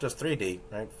space-time, not just 3D,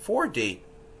 right? 4D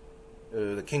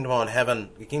the kingdom of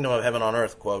heaven on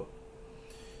earth, quote,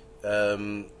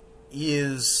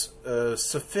 is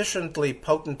sufficiently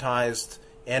potentized,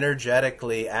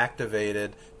 energetically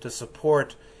activated to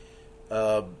support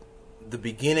the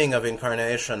beginning of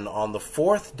incarnation on the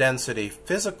fourth density,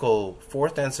 physical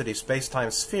fourth density space-time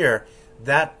sphere.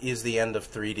 That is the end of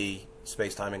 3D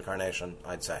space-time incarnation,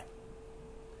 I'd say.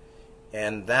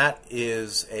 And that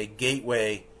is a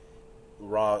gateway,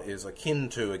 is akin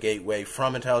to a gateway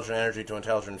from intelligent energy to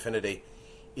intelligent infinity.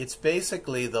 It's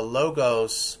basically the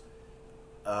Logos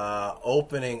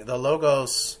opening, the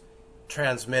Logos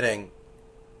transmitting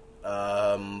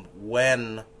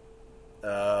when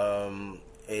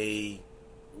a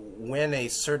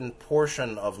certain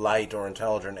portion of light or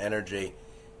intelligent energy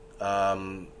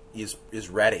is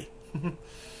ready.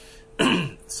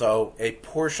 So a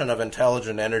portion of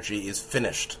intelligent energy is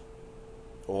finished,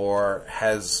 or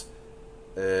has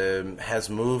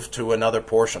moved to another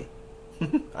portion.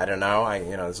 I don't know.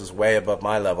 This is way above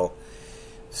my level.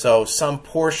 So some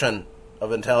portion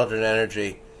of intelligent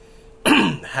energy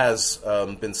has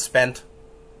been spent,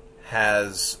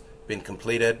 has been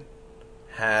completed,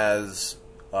 has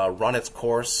run its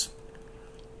course,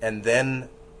 and then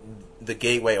the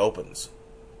gateway opens.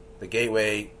 The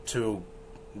gateway to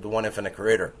the one infinite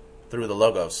creator through the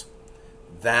Logos.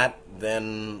 That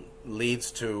then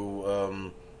leads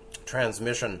to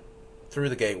transmission through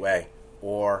the gateway,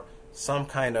 or some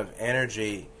kind of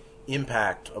energy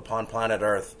impact upon planet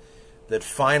Earth that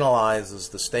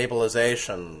finalizes the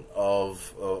stabilization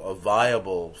of a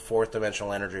viable fourth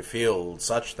dimensional energy field,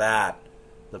 such that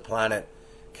the planet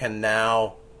can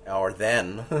now or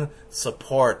then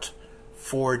support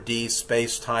 4D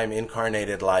space-time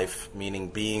incarnated life, meaning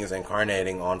beings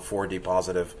incarnating on 4D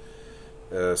positive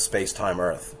space-time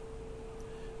Earth.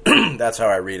 That's how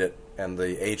I read it, and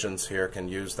the agents here can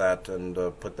use that and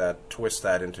twist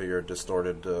that into your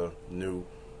distorted new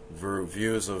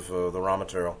views of the raw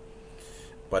material.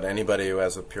 But anybody who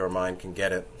has a pure mind can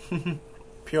get it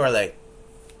purely,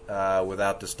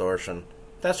 without distortion.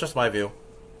 That's just my view.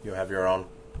 You have your own.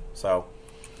 So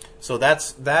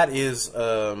that is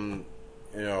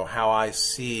how I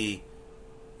see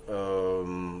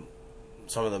some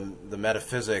of the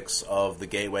metaphysics of the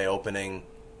gateway opening,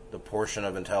 the portion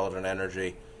of intelligent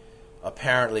energy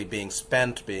apparently being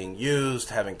spent, being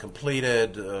used, having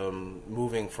completed,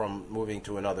 moving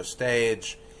to another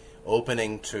stage,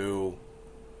 opening to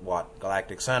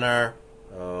galactic center,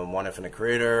 one infinite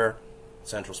creator,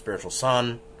 central spiritual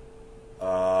sun,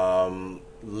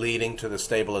 leading to the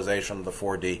stabilization of the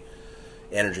 4D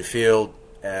energy field,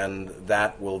 and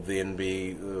that will then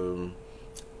be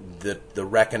the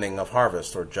reckoning of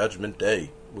harvest, or judgment day,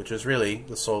 which is really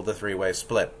the three-way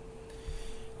split.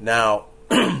 Now,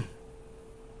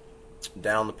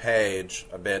 down the page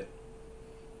a bit,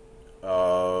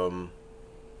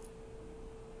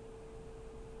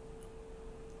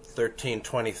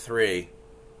 1323,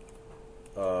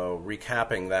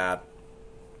 recapping that,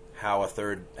 how a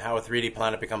 3D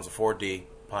planet becomes a 4D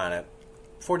planet.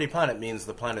 4D planet means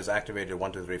the planet is activated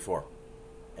 1, 2, 3, 4,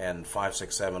 and 5,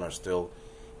 6, 7 are still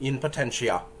in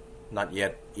potentia, not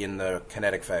yet in the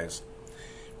kinetic phase.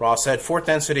 Ross said, fourth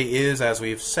density is, as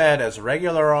we've said, as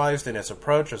regularized in its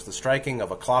approach as the striking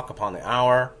of a clock upon the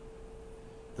hour.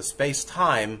 The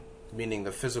space-time, meaning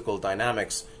the physical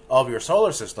dynamics of your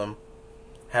solar system,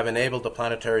 have enabled the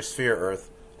planetary sphere Earth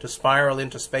to spiral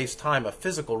into space-time, a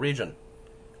physical region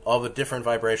of a different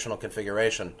vibrational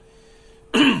configuration,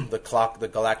 the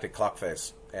galactic clock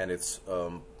face, and its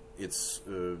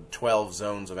 12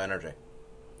 zones of energy.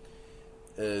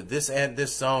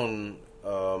 This zone,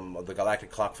 the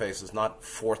galactic clock face, is not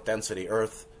fourth density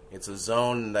Earth. It's a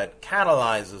zone that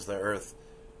catalyzes the Earth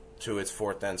to its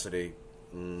fourth density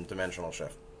dimensional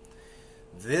shift.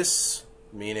 This,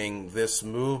 meaning this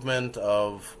movement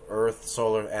of Earth,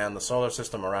 solar, and the solar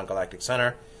system around galactic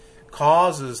center,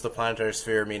 causes the planetary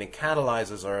sphere, meaning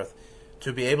catalyzes Earth,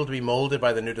 to be able to be molded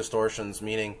by the new distortions,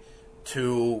 meaning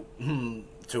to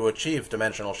achieve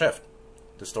dimensional shift.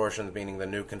 Distortions meaning the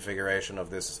new configuration of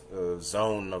this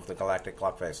zone of the galactic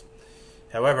clock face.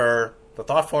 However, the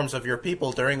thought forms of your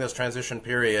people during this transition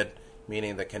period,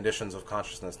 meaning the conditions of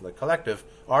consciousness in the collective,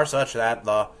 are such that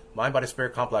the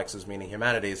mind-body-spirit complexes, meaning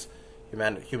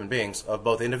human beings, of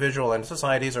both individual and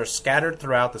societies, are scattered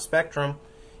throughout the spectrum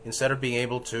instead of being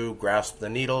able to grasp the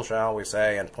needle, shall we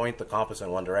say, and point the compass in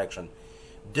one direction.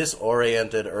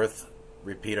 Disoriented Earth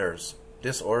repeaters.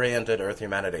 Disoriented Earth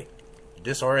humanity.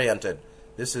 Disoriented.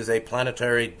 This is a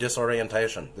planetary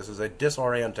disorientation. This is a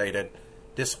disoriented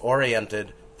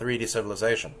 3D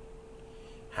civilization.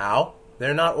 How?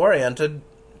 They're not oriented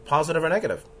positive or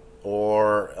negative.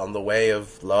 or on the way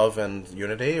of love and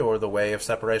unity, or the way of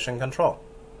separation and control.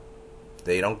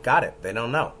 They don't got it. They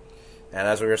don't know. And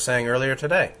as we were saying earlier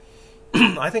today,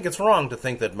 I think it's wrong to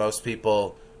think that most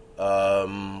people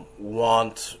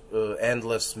want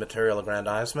endless material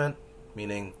aggrandizement,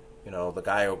 meaning, the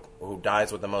guy who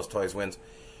dies with the most toys wins.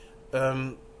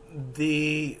 The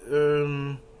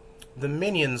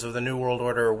minions of the New World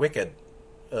Order are wicked,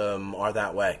 are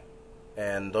that way.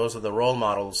 And those are the role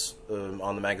models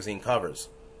on the magazine covers.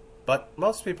 But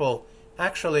most people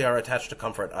actually are attached to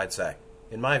comfort, I'd say.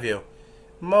 In my view,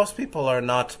 most people are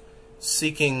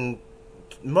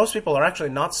actually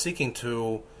not seeking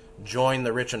to join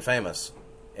the rich and famous,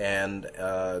 and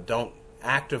don't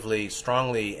actively,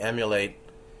 strongly emulate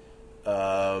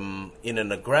in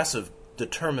an aggressive,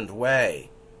 determined way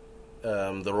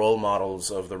the role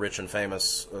models of the rich and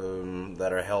famous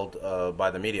that are held by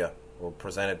the media, or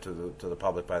presented to the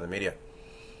public by the media.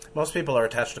 Most people are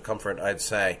attached to comfort, I'd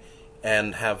say,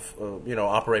 and have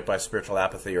operate by spiritual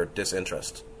apathy or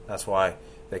disinterest. That's why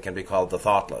they can be called the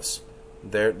thoughtless.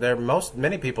 Most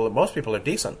people are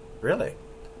decent, really.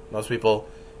 Most people,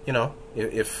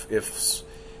 if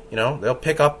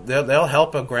they'll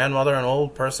help a grandmother, an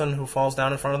old person who falls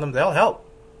down in front of them, they'll help.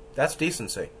 That's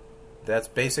decency. That's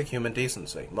basic human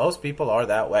decency. Most people are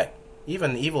that way.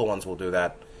 Even evil ones will do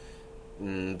that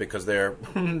because their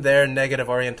negative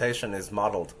orientation is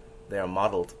modeled. They are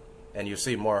modeled, and you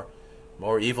see more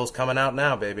evils coming out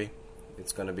now, baby.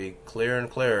 It's going to be clearer and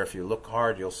clearer. If you look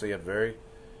hard, you'll see it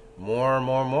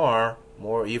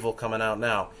more evil coming out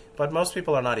now. But most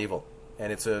people are not evil,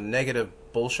 and it's a negative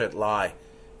bullshit lie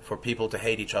for people to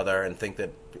hate each other and think that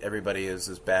everybody is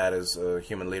as bad as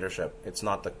human leadership. It's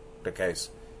not the case.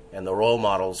 And the role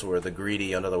models who are the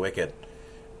greedy under the wicked,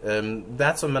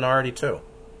 that's a minority too.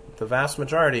 The vast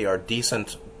majority are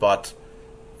decent but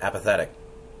apathetic,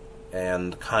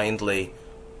 and kindly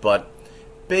but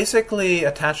basically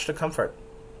attached to comfort.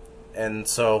 And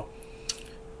so,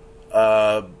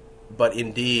 but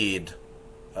indeed,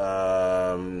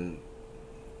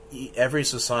 every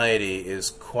society is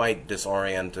quite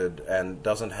disoriented and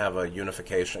doesn't have a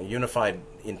unified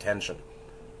intention.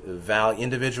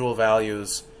 Individual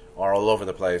values are all over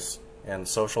the place, and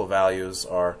social values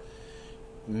are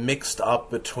mixed up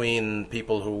between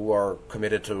people who are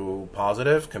committed to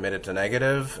positive, committed to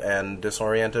negative, and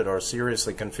disoriented or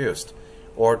seriously confused,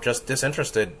 or just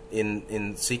disinterested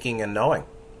in seeking and knowing.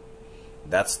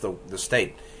 That's the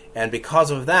state. And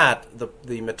because of that,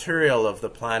 the material of the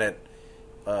planet,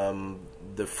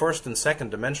 the first and second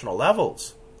dimensional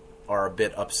levels are a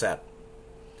bit upset.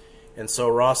 And so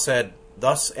Ross said,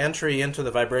 thus entry into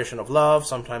the vibration of love,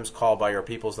 sometimes called by your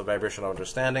peoples the vibration of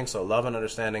understanding. So love and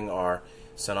understanding are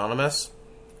synonymous.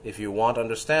 If you want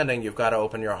understanding, you've got to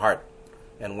open your heart.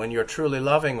 And when you're truly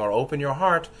loving or open your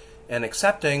heart and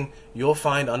accepting, you'll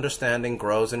find understanding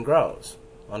grows and grows.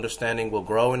 Understanding will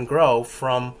grow and grow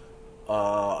from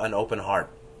an open heart.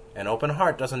 An open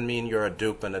heart doesn't mean you're a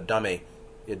dupe and a dummy.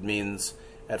 It means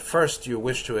at first you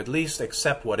wish to at least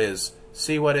accept what is,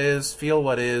 see what is, feel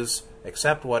what is,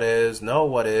 accept what is, know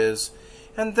what is,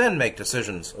 and then make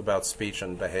decisions about speech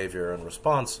and behavior and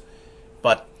response.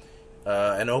 But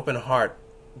an open heart,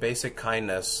 basic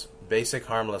kindness, basic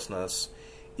harmlessness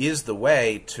is the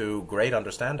way to great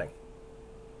understanding.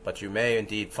 But you may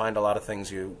indeed find a lot of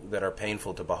things that are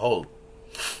painful to behold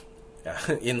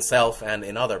in self and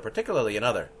in other, particularly in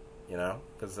other,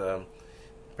 because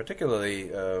particularly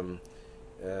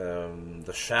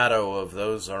the shadow of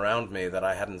those around me that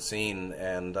I hadn't seen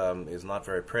and is not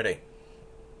very pretty.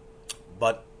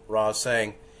 But Ra is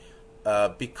saying,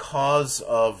 because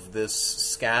of this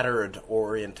scattered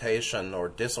orientation or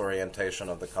disorientation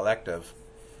of the collective,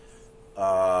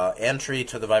 entry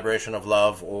to the vibration of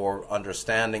love or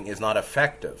understanding is not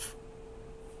effective.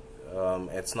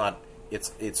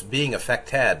 It's being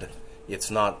affected. It's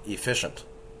not efficient.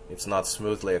 It's not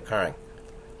smoothly occurring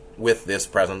with this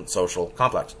present social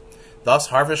complex. Thus,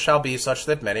 harvest shall be such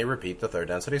that many repeat the third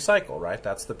density cycle, right?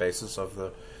 That's the basis of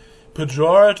the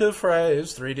pejorative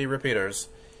phrase, 3D repeaters,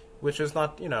 which is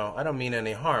not, I don't mean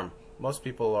any harm. Most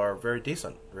people are very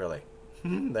decent, really.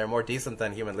 They're more decent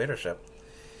than human leadership.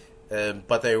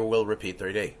 But they will repeat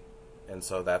 3D. And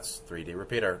so that's 3D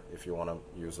repeater, if you want to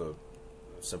use a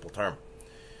simple term.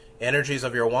 Energies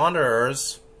of your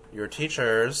wanderers, your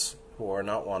teachers, who are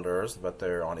not wanderers, but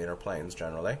they're on inner planes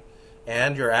generally,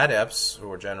 and your adepts,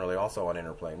 who are generally also on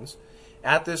inner planes,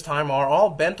 at this time are all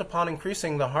bent upon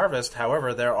increasing the harvest.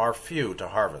 However, there are few to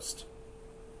harvest.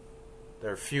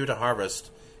 There are few to harvest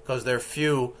because there are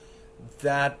few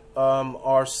that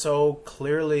are so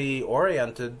clearly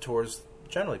oriented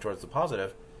generally towards the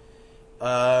positive,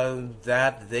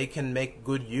 that they can make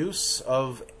good use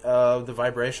of the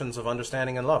vibrations of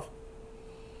understanding and love.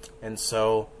 And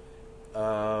so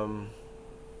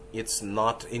it's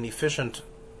not inefficient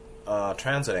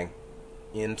transiting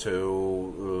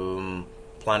into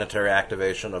planetary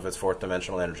activation of its fourth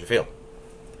dimensional energy field.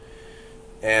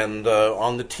 And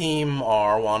on the team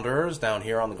are wanderers down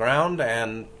here on the ground,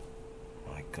 and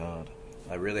my God,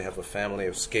 I really have a family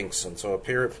of skinks, and so up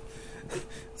here,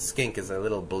 skink is a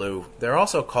little blue. They're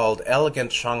also called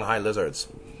elegant Shanghai lizards.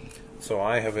 So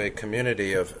I have a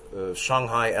community of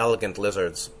Shanghai elegant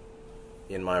lizards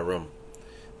in my room.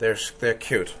 They're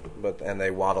cute, and they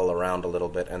waddle around a little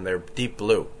bit, and they're deep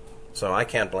blue. So I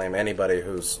can't blame anybody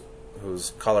whose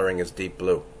coloring is deep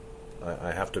blue.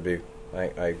 I have to be.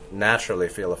 I naturally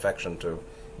feel affection to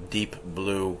deep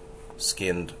blue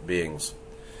skinned beings,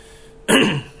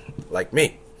 like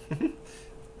me.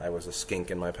 I was a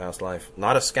skink in my past life,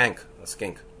 not a skank, a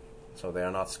skink. So they are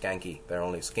not skanky; they're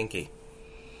only skinky.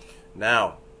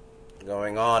 Now,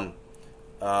 going on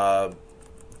down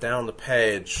the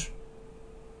page.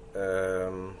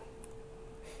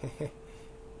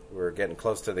 We're getting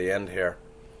close to the end here.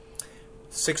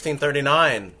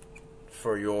 1639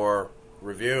 for your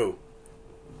review.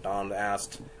 Don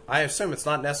asked, I assume it's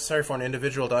not necessary for an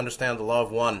individual to understand the law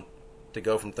of one to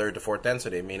go from third to fourth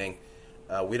density, meaning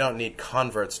we don't need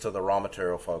converts to the raw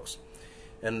material, folks.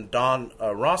 And Don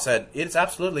Ross said, it's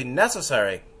absolutely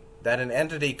necessary that an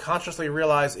entity consciously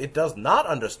realize it does not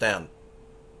understand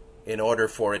in order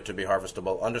for it to be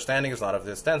harvestable. Understanding is not of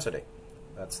this density.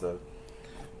 That's the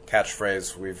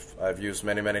catchphrase I've used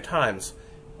many, many times.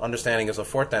 Understanding is of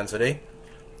fourth density.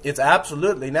 It's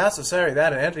absolutely necessary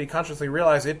that an entity consciously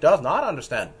realize it does not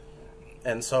understand.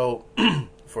 And so,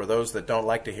 for those that don't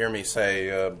like to hear me say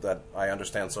that I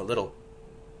understand so little,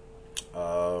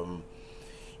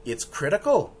 it's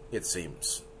critical, it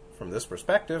seems, from this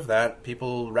perspective, that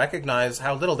people recognize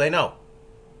how little they know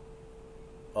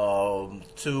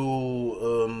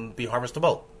to be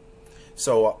harvestable.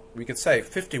 So we could say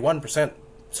 51%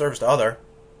 service to other,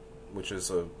 which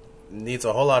is needs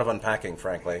a whole lot of unpacking,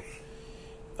 frankly.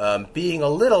 Being a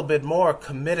little bit more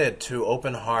committed to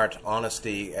open heart,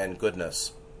 honesty, and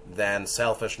goodness than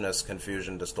selfishness,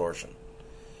 confusion, distortion.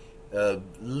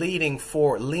 Leaning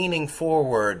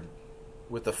forward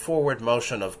with the forward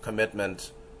motion of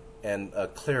commitment and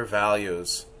clear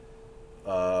values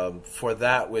for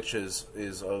that which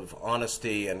is of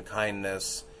honesty and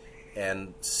kindness,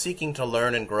 and seeking to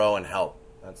learn and grow and help.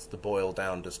 That's the boiled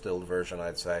down, distilled version,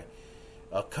 I'd say.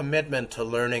 A commitment to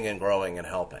learning and growing and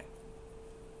helping.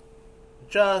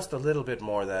 Just a little bit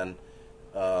more than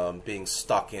being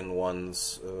stuck in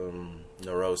one's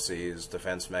neuroses,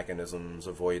 defense mechanisms,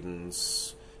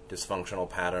 avoidance, dysfunctional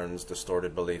patterns,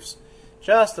 distorted beliefs.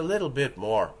 Just a little bit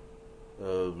more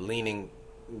leaning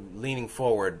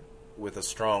forward with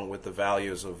the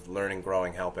values of learning,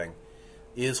 growing, helping,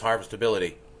 is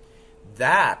harvestability.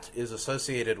 That is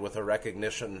associated with a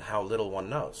recognition how little one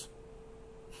knows.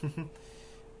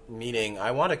 Meaning,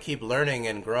 I want to keep learning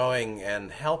and growing and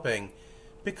helping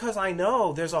because I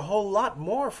know there's a whole lot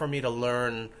more for me to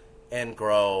learn and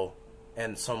grow,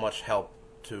 and so much help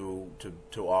to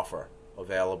offer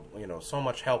available. So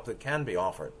much help that can be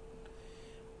offered.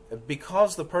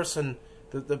 Because the person,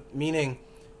 meaning,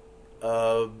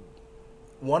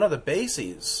 one of the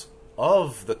bases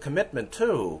of the commitment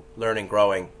to learning,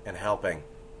 growing, and helping,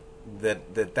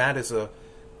 that is a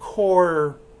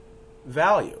core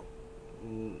value.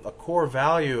 A core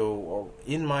value, or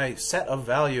in my set of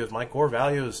values, my core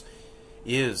values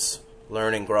is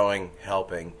learning, growing,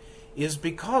 helping, is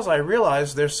because I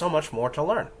realize there's so much more to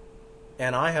learn.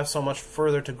 And I have so much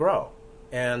further to grow.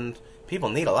 And people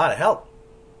need a lot of help.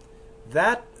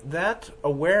 That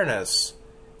awareness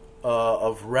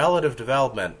of relative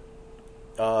development,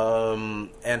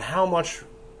 and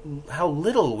how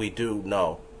little we do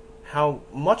know, how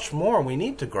much more we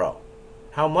need to grow,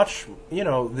 how much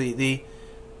the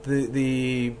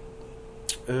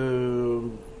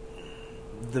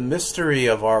mystery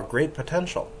of our great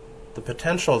potential, the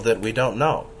potential that we don't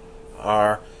know,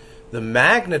 the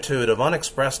magnitude of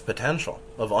unexpressed potential,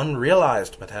 of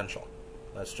unrealized potential.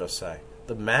 Let's just say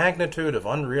the magnitude of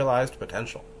unrealized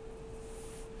potential.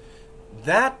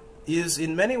 That is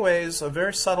in many ways a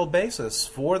very subtle basis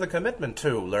for the commitment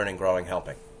to learning, growing,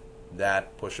 helping.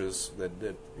 That pushes,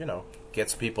 that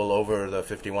gets people over the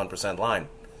 51% line.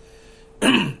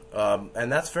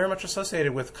 And that's very much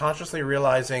associated with consciously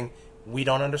realizing we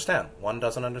don't understand. One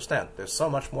doesn't understand. There's so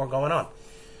much more going on.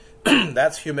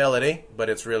 That's humility, but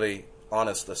it's really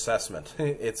honest assessment.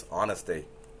 It's honesty.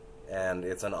 And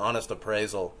it's an honest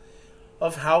appraisal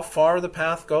of how far the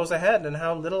path goes ahead and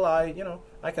how little I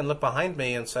can look behind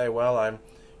me and say, well, I'm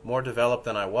more developed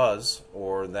than I was,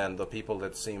 or than the people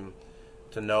that seem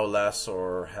to know less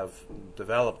or have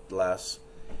developed less.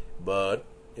 But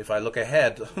if I look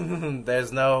ahead,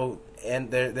 there's no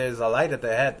end. There's a light at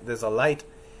the head. There's a light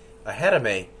ahead of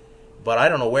me, but I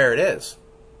don't know where it is.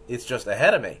 It's just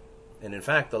ahead of me. And in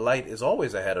fact, the light is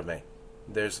always ahead of me.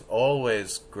 There's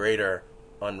always greater,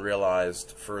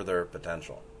 unrealized, further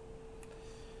potential.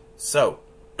 So,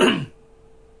 I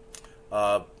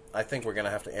think we're going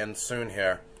to have to end soon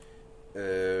here.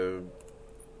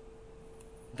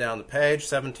 Down the page,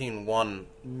 17.1,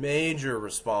 major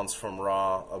response from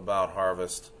Ra about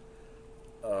harvest.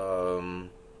 In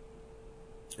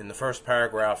the first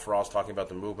paragraph, Ra's talking about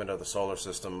the movement of the solar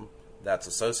system that's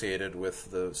associated with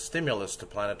the stimulus to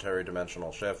planetary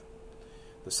dimensional shift.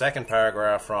 The second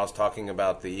paragraph, Ra's talking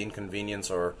about the inconvenience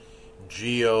or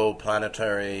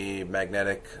geoplanetary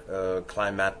magnetic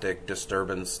climatic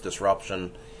disturbance,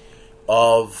 disruption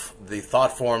of the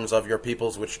thought forms of your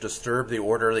peoples which disturb the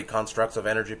orderly constructs of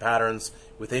energy patterns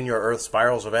within your Earth's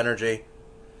spirals of energy,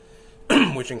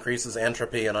 which increases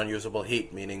entropy and unusable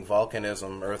heat, meaning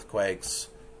volcanism, earthquakes,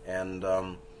 and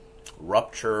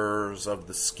ruptures of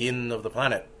the skin of the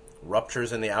planet,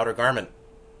 ruptures in the outer garment,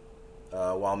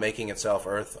 while making itself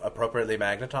Earth appropriately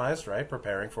magnetized, right,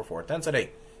 preparing for fourth density.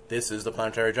 This is the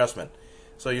planetary adjustment.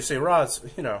 So you see, Ra's,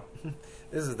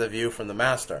 this is the view from the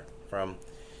master, from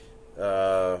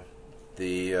the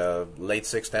late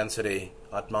sixth density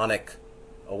Atmanic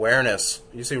awareness.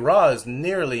 You see, Ra is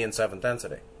nearly in seventh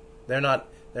density. They're not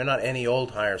any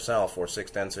old higher self or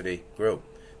sixth density group.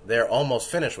 They're almost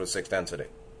finished with sixth density.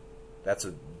 That's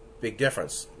a big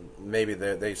difference. Maybe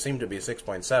they seem to be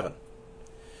 6.7.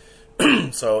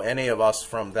 So any of us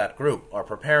from that group are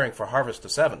preparing for Harvest to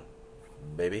 7,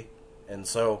 baby. And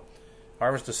so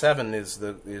Harvest to 7 is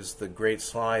the great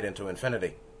slide into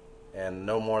infinity, and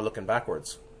no more looking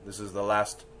backwards. This is the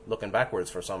last looking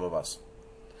backwards for some of us.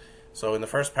 So in the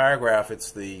first paragraph,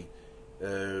 it's the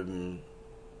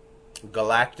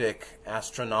galactic,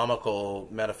 astronomical,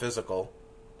 metaphysical.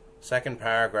 Second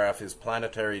paragraph is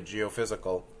planetary,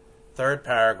 geophysical. Third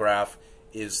paragraph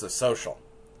is the social,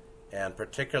 and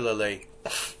particularly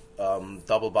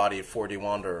double-bodied 4D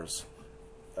wanderers.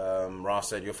 Ross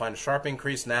said, you'll find a sharp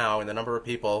increase now in the number of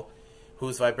people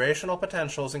whose vibrational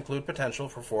potentials include potential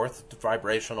for fourth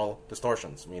vibrational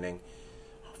distortions, meaning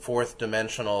fourth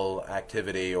dimensional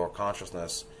activity or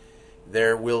consciousness.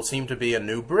 There will seem to be a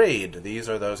new breed. These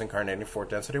are those incarnating fourth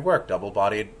density work,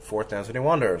 double-bodied fourth density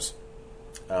wanderers.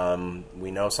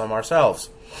 We know some ourselves.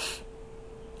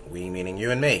 We meaning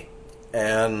you and me.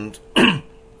 And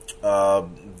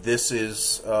this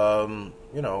is,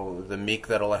 the meek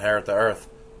that'll inherit the earth,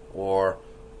 or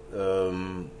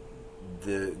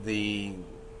the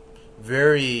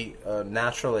very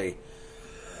naturally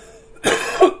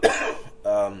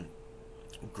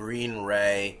green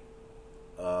ray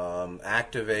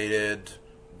activated,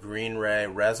 green ray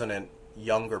resonant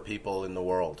younger people in the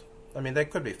world. I mean, they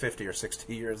could be 50 or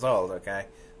 60 years old, okay?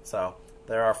 So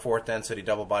there are fourth density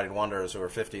double-bodied wanderers who are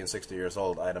 50 and 60 years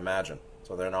old, I'd imagine.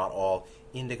 So they're not all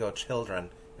indigo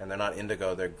children, and they're not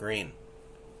indigo, they're green.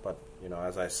 But,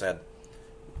 as I said,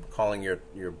 calling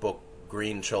your book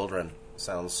Green Children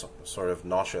sounds sort of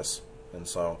nauseous, and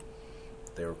so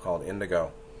they were called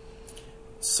indigo.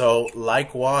 So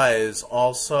likewise,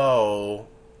 also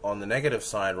on the negative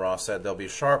side, Ross said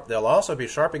there'll also be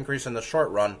sharp increase in the short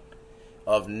run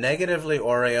of negatively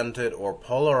oriented or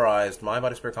polarized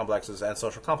mind-body-spirit complexes and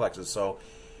social complexes. So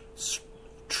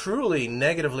truly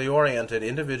negatively oriented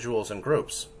individuals and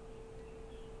groups,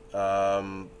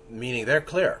 meaning they're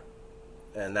clear.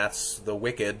 And that's the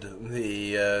wicked,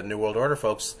 the New World Order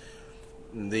folks,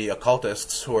 the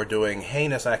occultists who are doing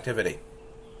heinous activity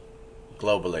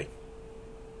globally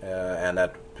and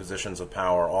at positions of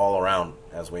power all around,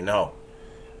 as we know.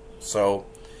 So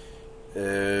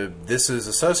this is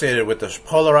associated with the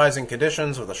polarizing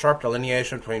conditions of the sharp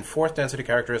delineation between fourth density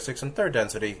characteristics and third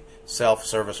density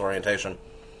self-service orientation.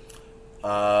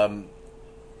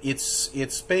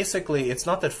 It's basically, it's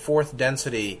not that fourth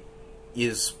density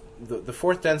is the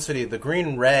fourth density, the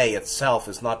green ray itself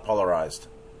is not polarized,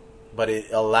 but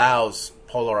it allows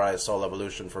polarized soul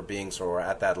evolution for beings who are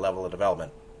at that level of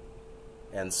development.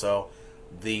 And so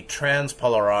the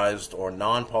transpolarized or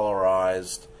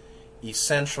non-polarized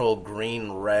essential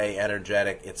green ray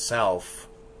energetic itself,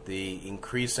 the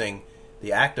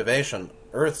activation,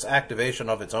 Earth's activation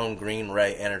of its own green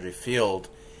ray energy field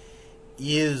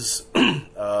is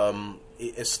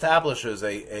establishes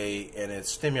a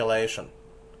stimulation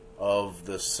of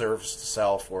the service to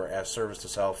self or as service to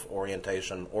self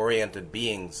oriented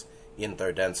beings in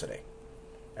third density.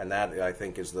 And that, I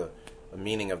think, is the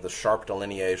meaning of the sharp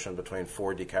delineation between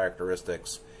 4D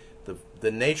characteristics.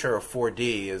 The nature of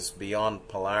 4D is beyond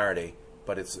polarity,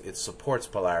 but it supports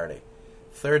polarity.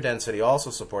 Third density also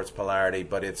supports polarity,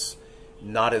 but it's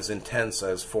not as intense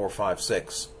as 4, 5,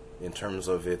 6 in terms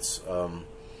of its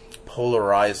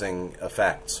polarizing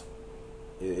effects.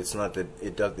 It's not that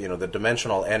it does. The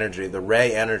dimensional energy, the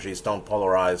ray energies don't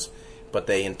polarize, but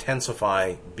they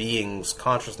intensify beings'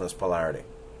 consciousness polarity.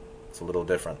 It's a little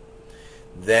different.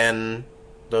 Then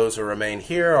those who remain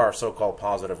here are so-called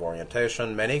positive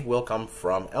orientation. Many will come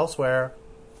from elsewhere.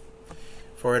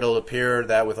 For it'll appear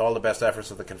that with all the best efforts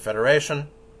of the Confederation,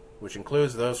 which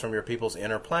includes those from your people's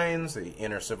inner planes, the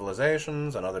inner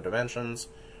civilizations, and other dimensions,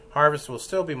 harvest will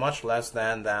still be much less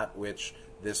than that which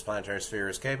this planetary sphere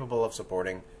is capable of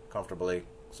comfortably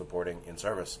supporting in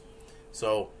service.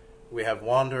 So we have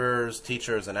wanderers,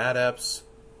 teachers, and adepts,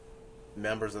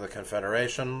 members of the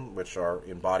Confederation, which are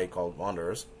in body called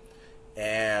wanderers,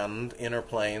 and inner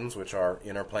planes, which are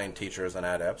inner plane teachers and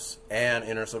adepts, and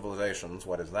inner civilizations.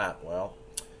 What is that? Well,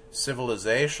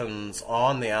 civilizations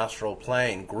on the astral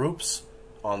plane, groups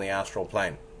on the astral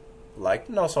plane, like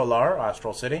No Solar,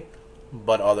 Astral City,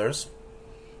 but others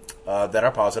that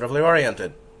are positively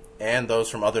oriented, and those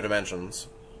from other dimensions,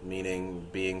 meaning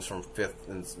beings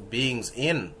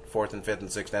in fourth and fifth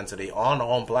and sixth density on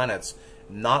home planets,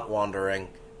 not wandering,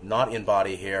 not in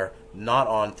body here, not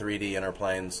on 3D inner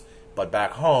planes, but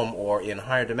back home or in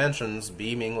higher dimensions,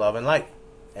 beaming love and light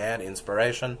and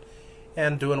inspiration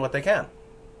and doing what they can.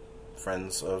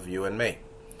 Friends of you and me.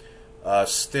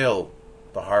 Still,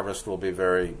 the harvest will be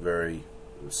very, very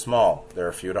small. There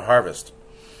are few to harvest.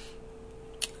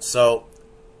 So,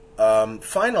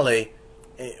 finally,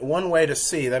 one way to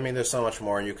see, there's so much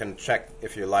more, and you can check,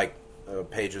 if you like,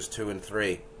 pages 2 and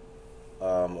 3,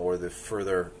 or the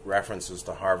further references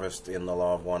to harvest in the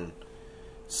Law of One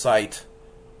site.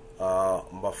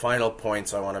 The final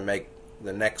points I want to make,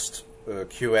 the next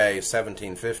QA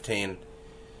 1715,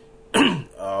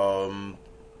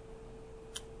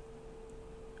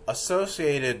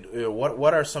 associated,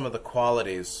 what are some of the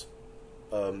qualities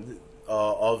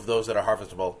of those that are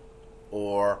harvestable,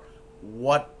 or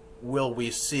what will we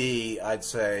see, I'd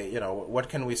say, what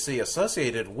can we see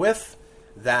associated with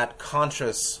that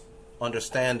conscious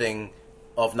understanding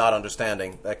of not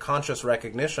understanding, that conscious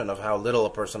recognition of how little a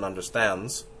person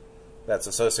understands, that's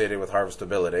associated with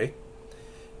harvestability.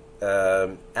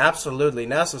 Absolutely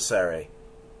necessary,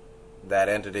 that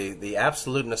entity, the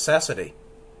absolute necessity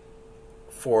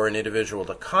for an individual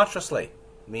to consciously,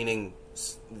 meaning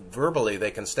verbally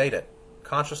they can state it,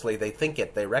 consciously they think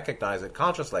it, they recognize it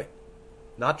consciously,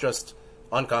 not just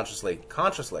unconsciously,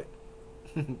 consciously.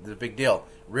 The big deal,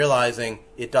 realizing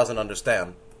it doesn't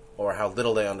understand or how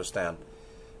little they understand.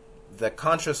 That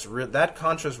conscious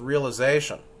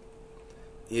realization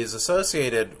is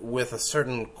associated with a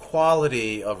certain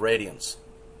quality of radiance,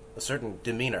 a certain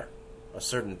demeanor, a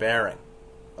certain bearing,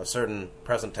 a certain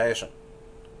presentation,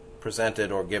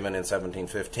 presented or given in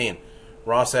 1715.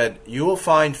 Ra said, "You will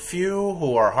find few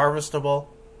who are harvestable,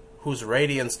 whose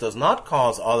radiance does not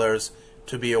cause others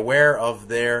to be aware of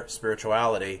their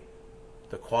spirituality,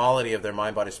 the quality of their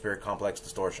mind-body-spirit complex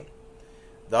distortion.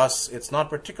 Thus, it's not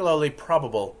particularly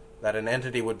probable that an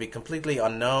entity would be completely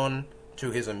unknown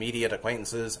to his immediate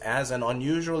acquaintances as an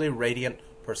unusually radiant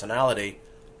personality,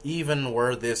 even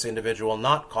were this individual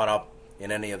not caught up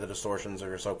in any of the distortions of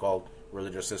your so-called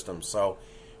religious systems." So,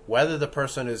 whether the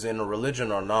person is in a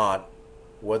religion or not,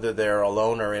 whether they're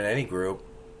alone or in any group,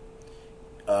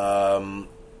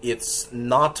 it's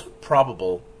not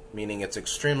probable, meaning it's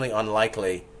extremely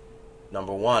unlikely,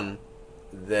 number one,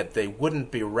 that they wouldn't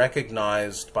be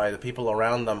recognized by the people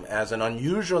around them as an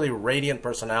unusually radiant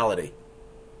personality.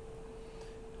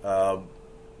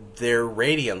 Their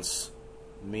radiance,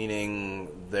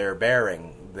 meaning their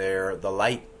bearing, the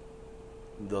light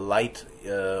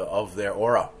of their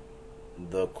aura,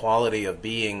 the quality of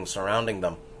being surrounding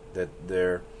them, that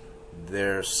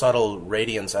their subtle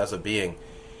radiance as a being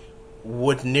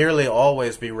would nearly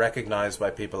always be recognized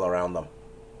by people around them.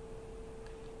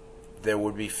 There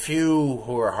would be few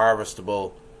who are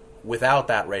harvestable without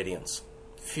that radiance.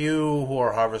 Few who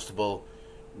are harvestable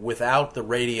without the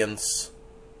radiance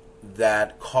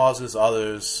that causes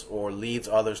others or leads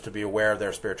others to be aware of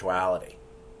their spirituality.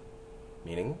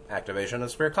 Meaning activation of the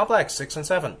spirit complex, 6 and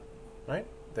 7. Right?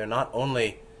 They're not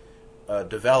only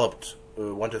developed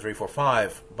 1, 2, 3, 4,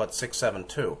 5, but 6, 7,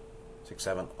 2. 6,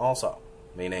 7 also.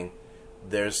 Meaning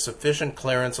there's sufficient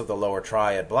clearance of the lower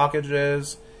triad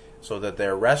blockages, so that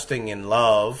they're resting in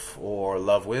love or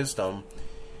love wisdom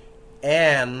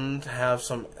and have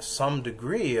some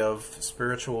degree of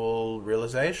spiritual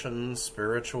realization,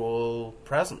 spiritual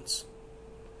presence.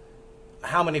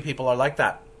 How many people are like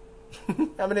that?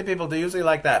 How many people do you see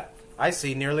like that? I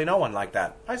see nearly no one like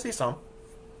that. I see some,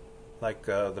 like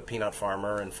the peanut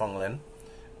farmer in Feng Lin,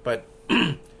 but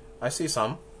I see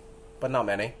some, but not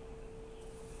many.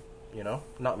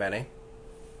 Not many.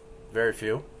 Very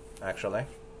few, actually.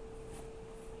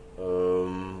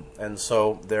 And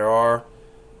so there are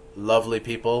lovely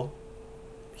people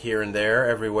here and there,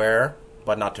 everywhere,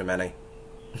 but not too many.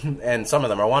 And some of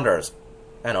them are wanderers,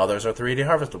 and others are 3D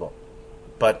harvestable.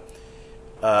 But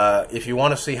if you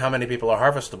want to see how many people are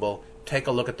harvestable, take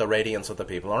a look at the radiance of the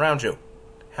people around you.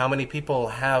 How many people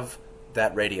have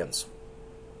that radiance?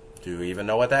 Do you even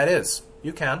know what that is?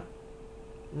 You can.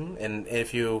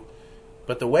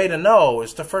 But the way to know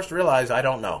is to first realize I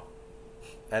don't know.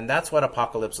 And that's what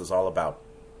Apocalypse is all about.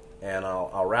 And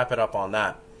I'll wrap it up on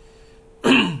that.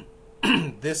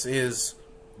 This is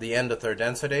the end of third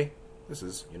density. This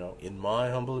is, in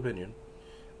my humble opinion,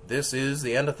 this is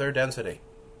the end of third density.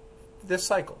 This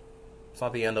cycle. It's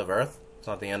not the end of Earth. It's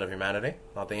not the end of humanity.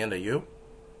 Not the end of you.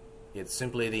 It's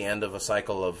simply the end of a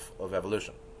cycle of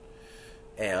evolution.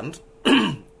 And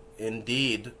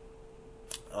indeed,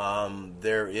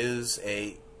 there is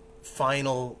a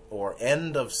final or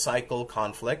end of cycle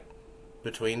conflict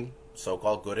between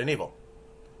so-called good and evil.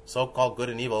 So-called good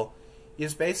and evil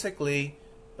is basically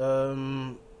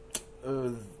the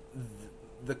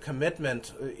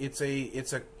commitment. It's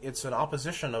an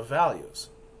opposition of values,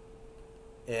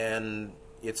 and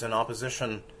it's an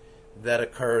opposition that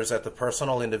occurs at the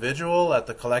personal, individual, at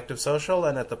the collective, social,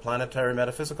 and at the planetary,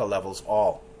 metaphysical levels,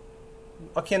 all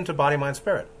akin to body, mind,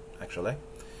 spirit, actually.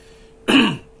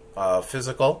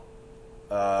 Physical,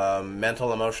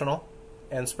 mental, emotional,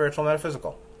 and spiritual,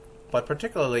 metaphysical. But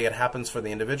particularly it happens for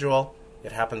the individual,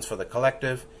 it happens for the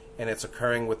collective, and it's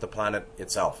occurring with the planet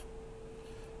itself.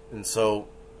 And so,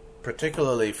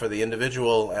 particularly for the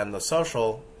individual and the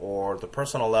social, or the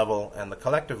personal level and the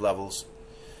collective levels,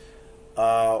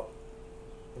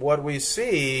 what we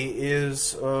see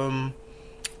is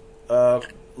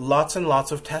lots and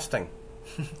lots of testing.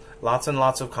 Lots and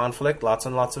lots of conflict, lots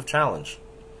and lots of challenge.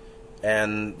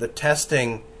 And the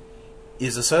testing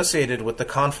is associated with the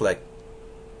conflict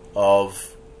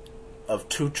of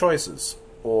two choices,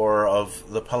 or of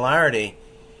the polarity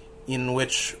in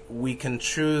which we can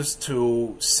choose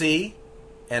to see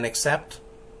and accept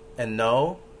and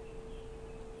know,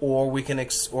 or we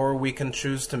can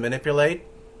choose to manipulate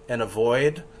and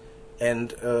avoid and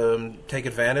take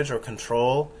advantage or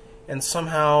control, and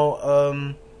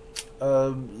somehow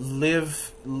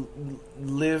live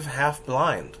half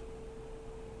blind.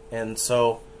 And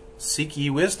so seek ye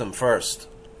wisdom first.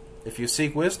 If you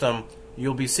seek wisdom,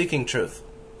 you'll be seeking truth,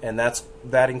 and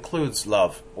that includes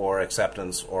love or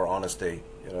acceptance or honesty,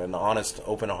 an honest,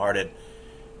 open-hearted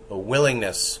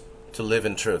willingness to live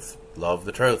in truth. Love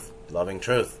the truth, loving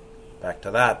truth. Back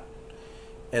to that.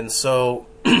 And so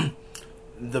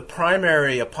the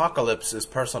primary apocalypse is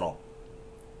personal,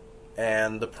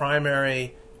 and the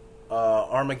primary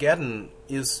Armageddon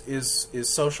is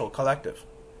social, collective.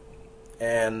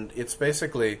 And it's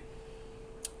basically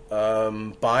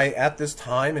at this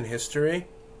time in history,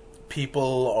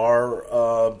 people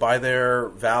are by their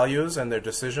values and their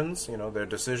decisions, their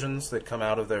decisions that come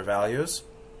out of their values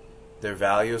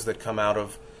that come out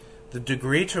of the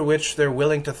degree to which they're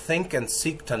willing to think and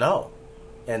seek to know,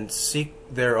 and seek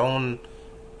their own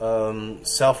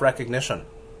self-recognition.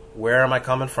 Where am I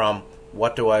coming from?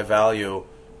 What do I value?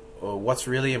 What's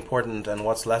really important and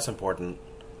what's less important?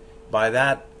 By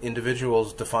that,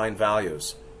 individuals define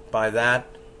values. By that,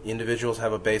 individuals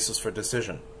have a basis for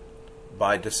decision.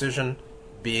 By decision,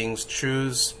 beings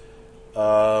choose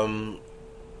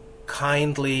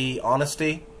kindly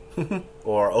honesty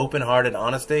or open-hearted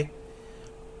honesty,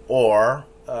 or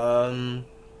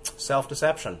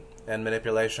self-deception and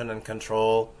manipulation and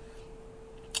control,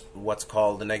 what's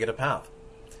called the negative path.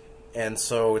 And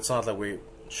so it's not that we're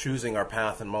choosing our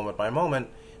path in moment by moment,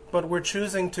 but we're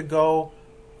choosing to go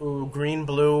green,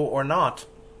 blue, or not.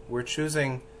 We're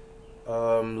choosing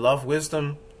love,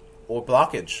 wisdom, or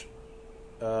blockage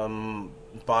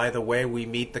by the way we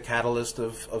meet the catalyst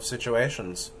of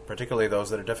situations, particularly those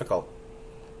that are difficult.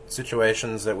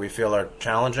 Situations that we feel are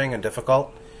challenging and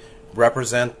difficult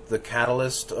represent the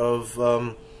catalyst of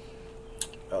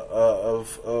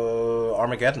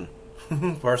Armageddon,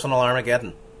 personal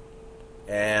Armageddon.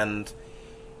 And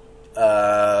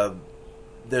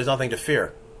there's nothing to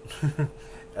fear.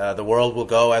 The world will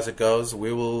go as it goes.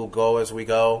 We will go as we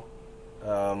go.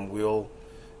 We'll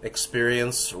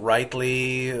experience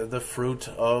rightly the fruit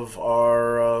of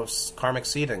our karmic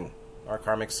seeding, our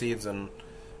karmic seeds, and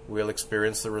we'll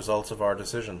experience the results of our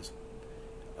decisions.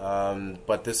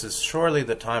 But this is surely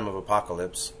the time of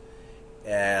apocalypse,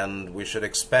 and we should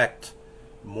expect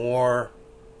more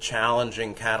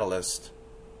challenging catalyst,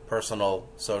 personal,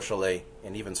 socially,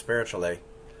 and even spiritually,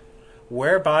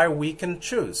 whereby we can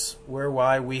choose,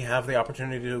 whereby we have the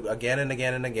opportunity to again and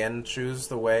again and again choose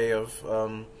the way of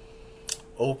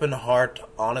open heart,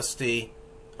 honesty,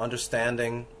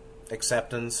 understanding,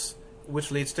 acceptance, which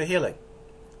leads to healing,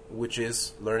 which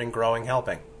is learning, growing,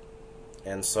 helping.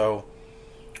 And so,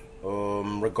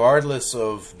 regardless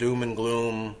of doom and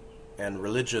gloom and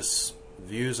religious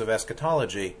views of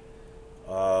eschatology,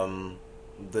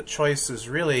 the choice is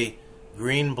really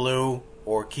green, blue,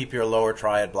 or keep your lower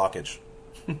triad blockage.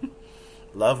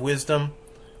 Love wisdom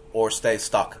or stay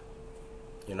stuck.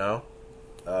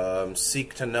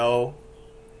 Seek to know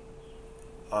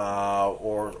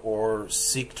or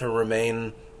seek to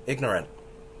remain ignorant.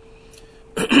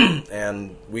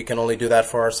 And we can only do that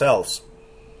for ourselves.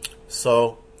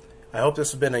 So I hope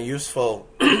this has been a useful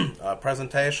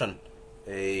presentation,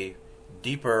 a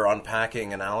deeper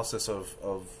unpacking analysis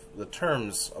of the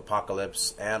terms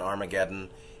apocalypse and Armageddon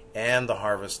and the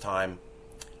harvest time,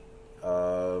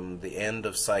 the end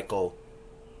of cycle,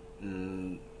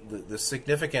 the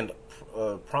significant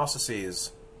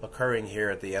processes occurring here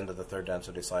at the end of the third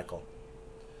density cycle.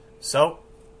 So,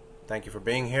 thank you for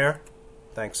being here.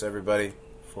 Thanks everybody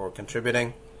for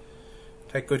contributing.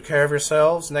 Take good care of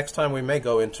yourselves. Next time we may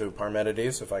go into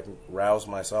Parmenides if I can rouse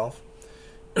myself.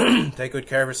 Take good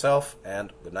care of yourself,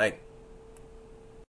 and good night.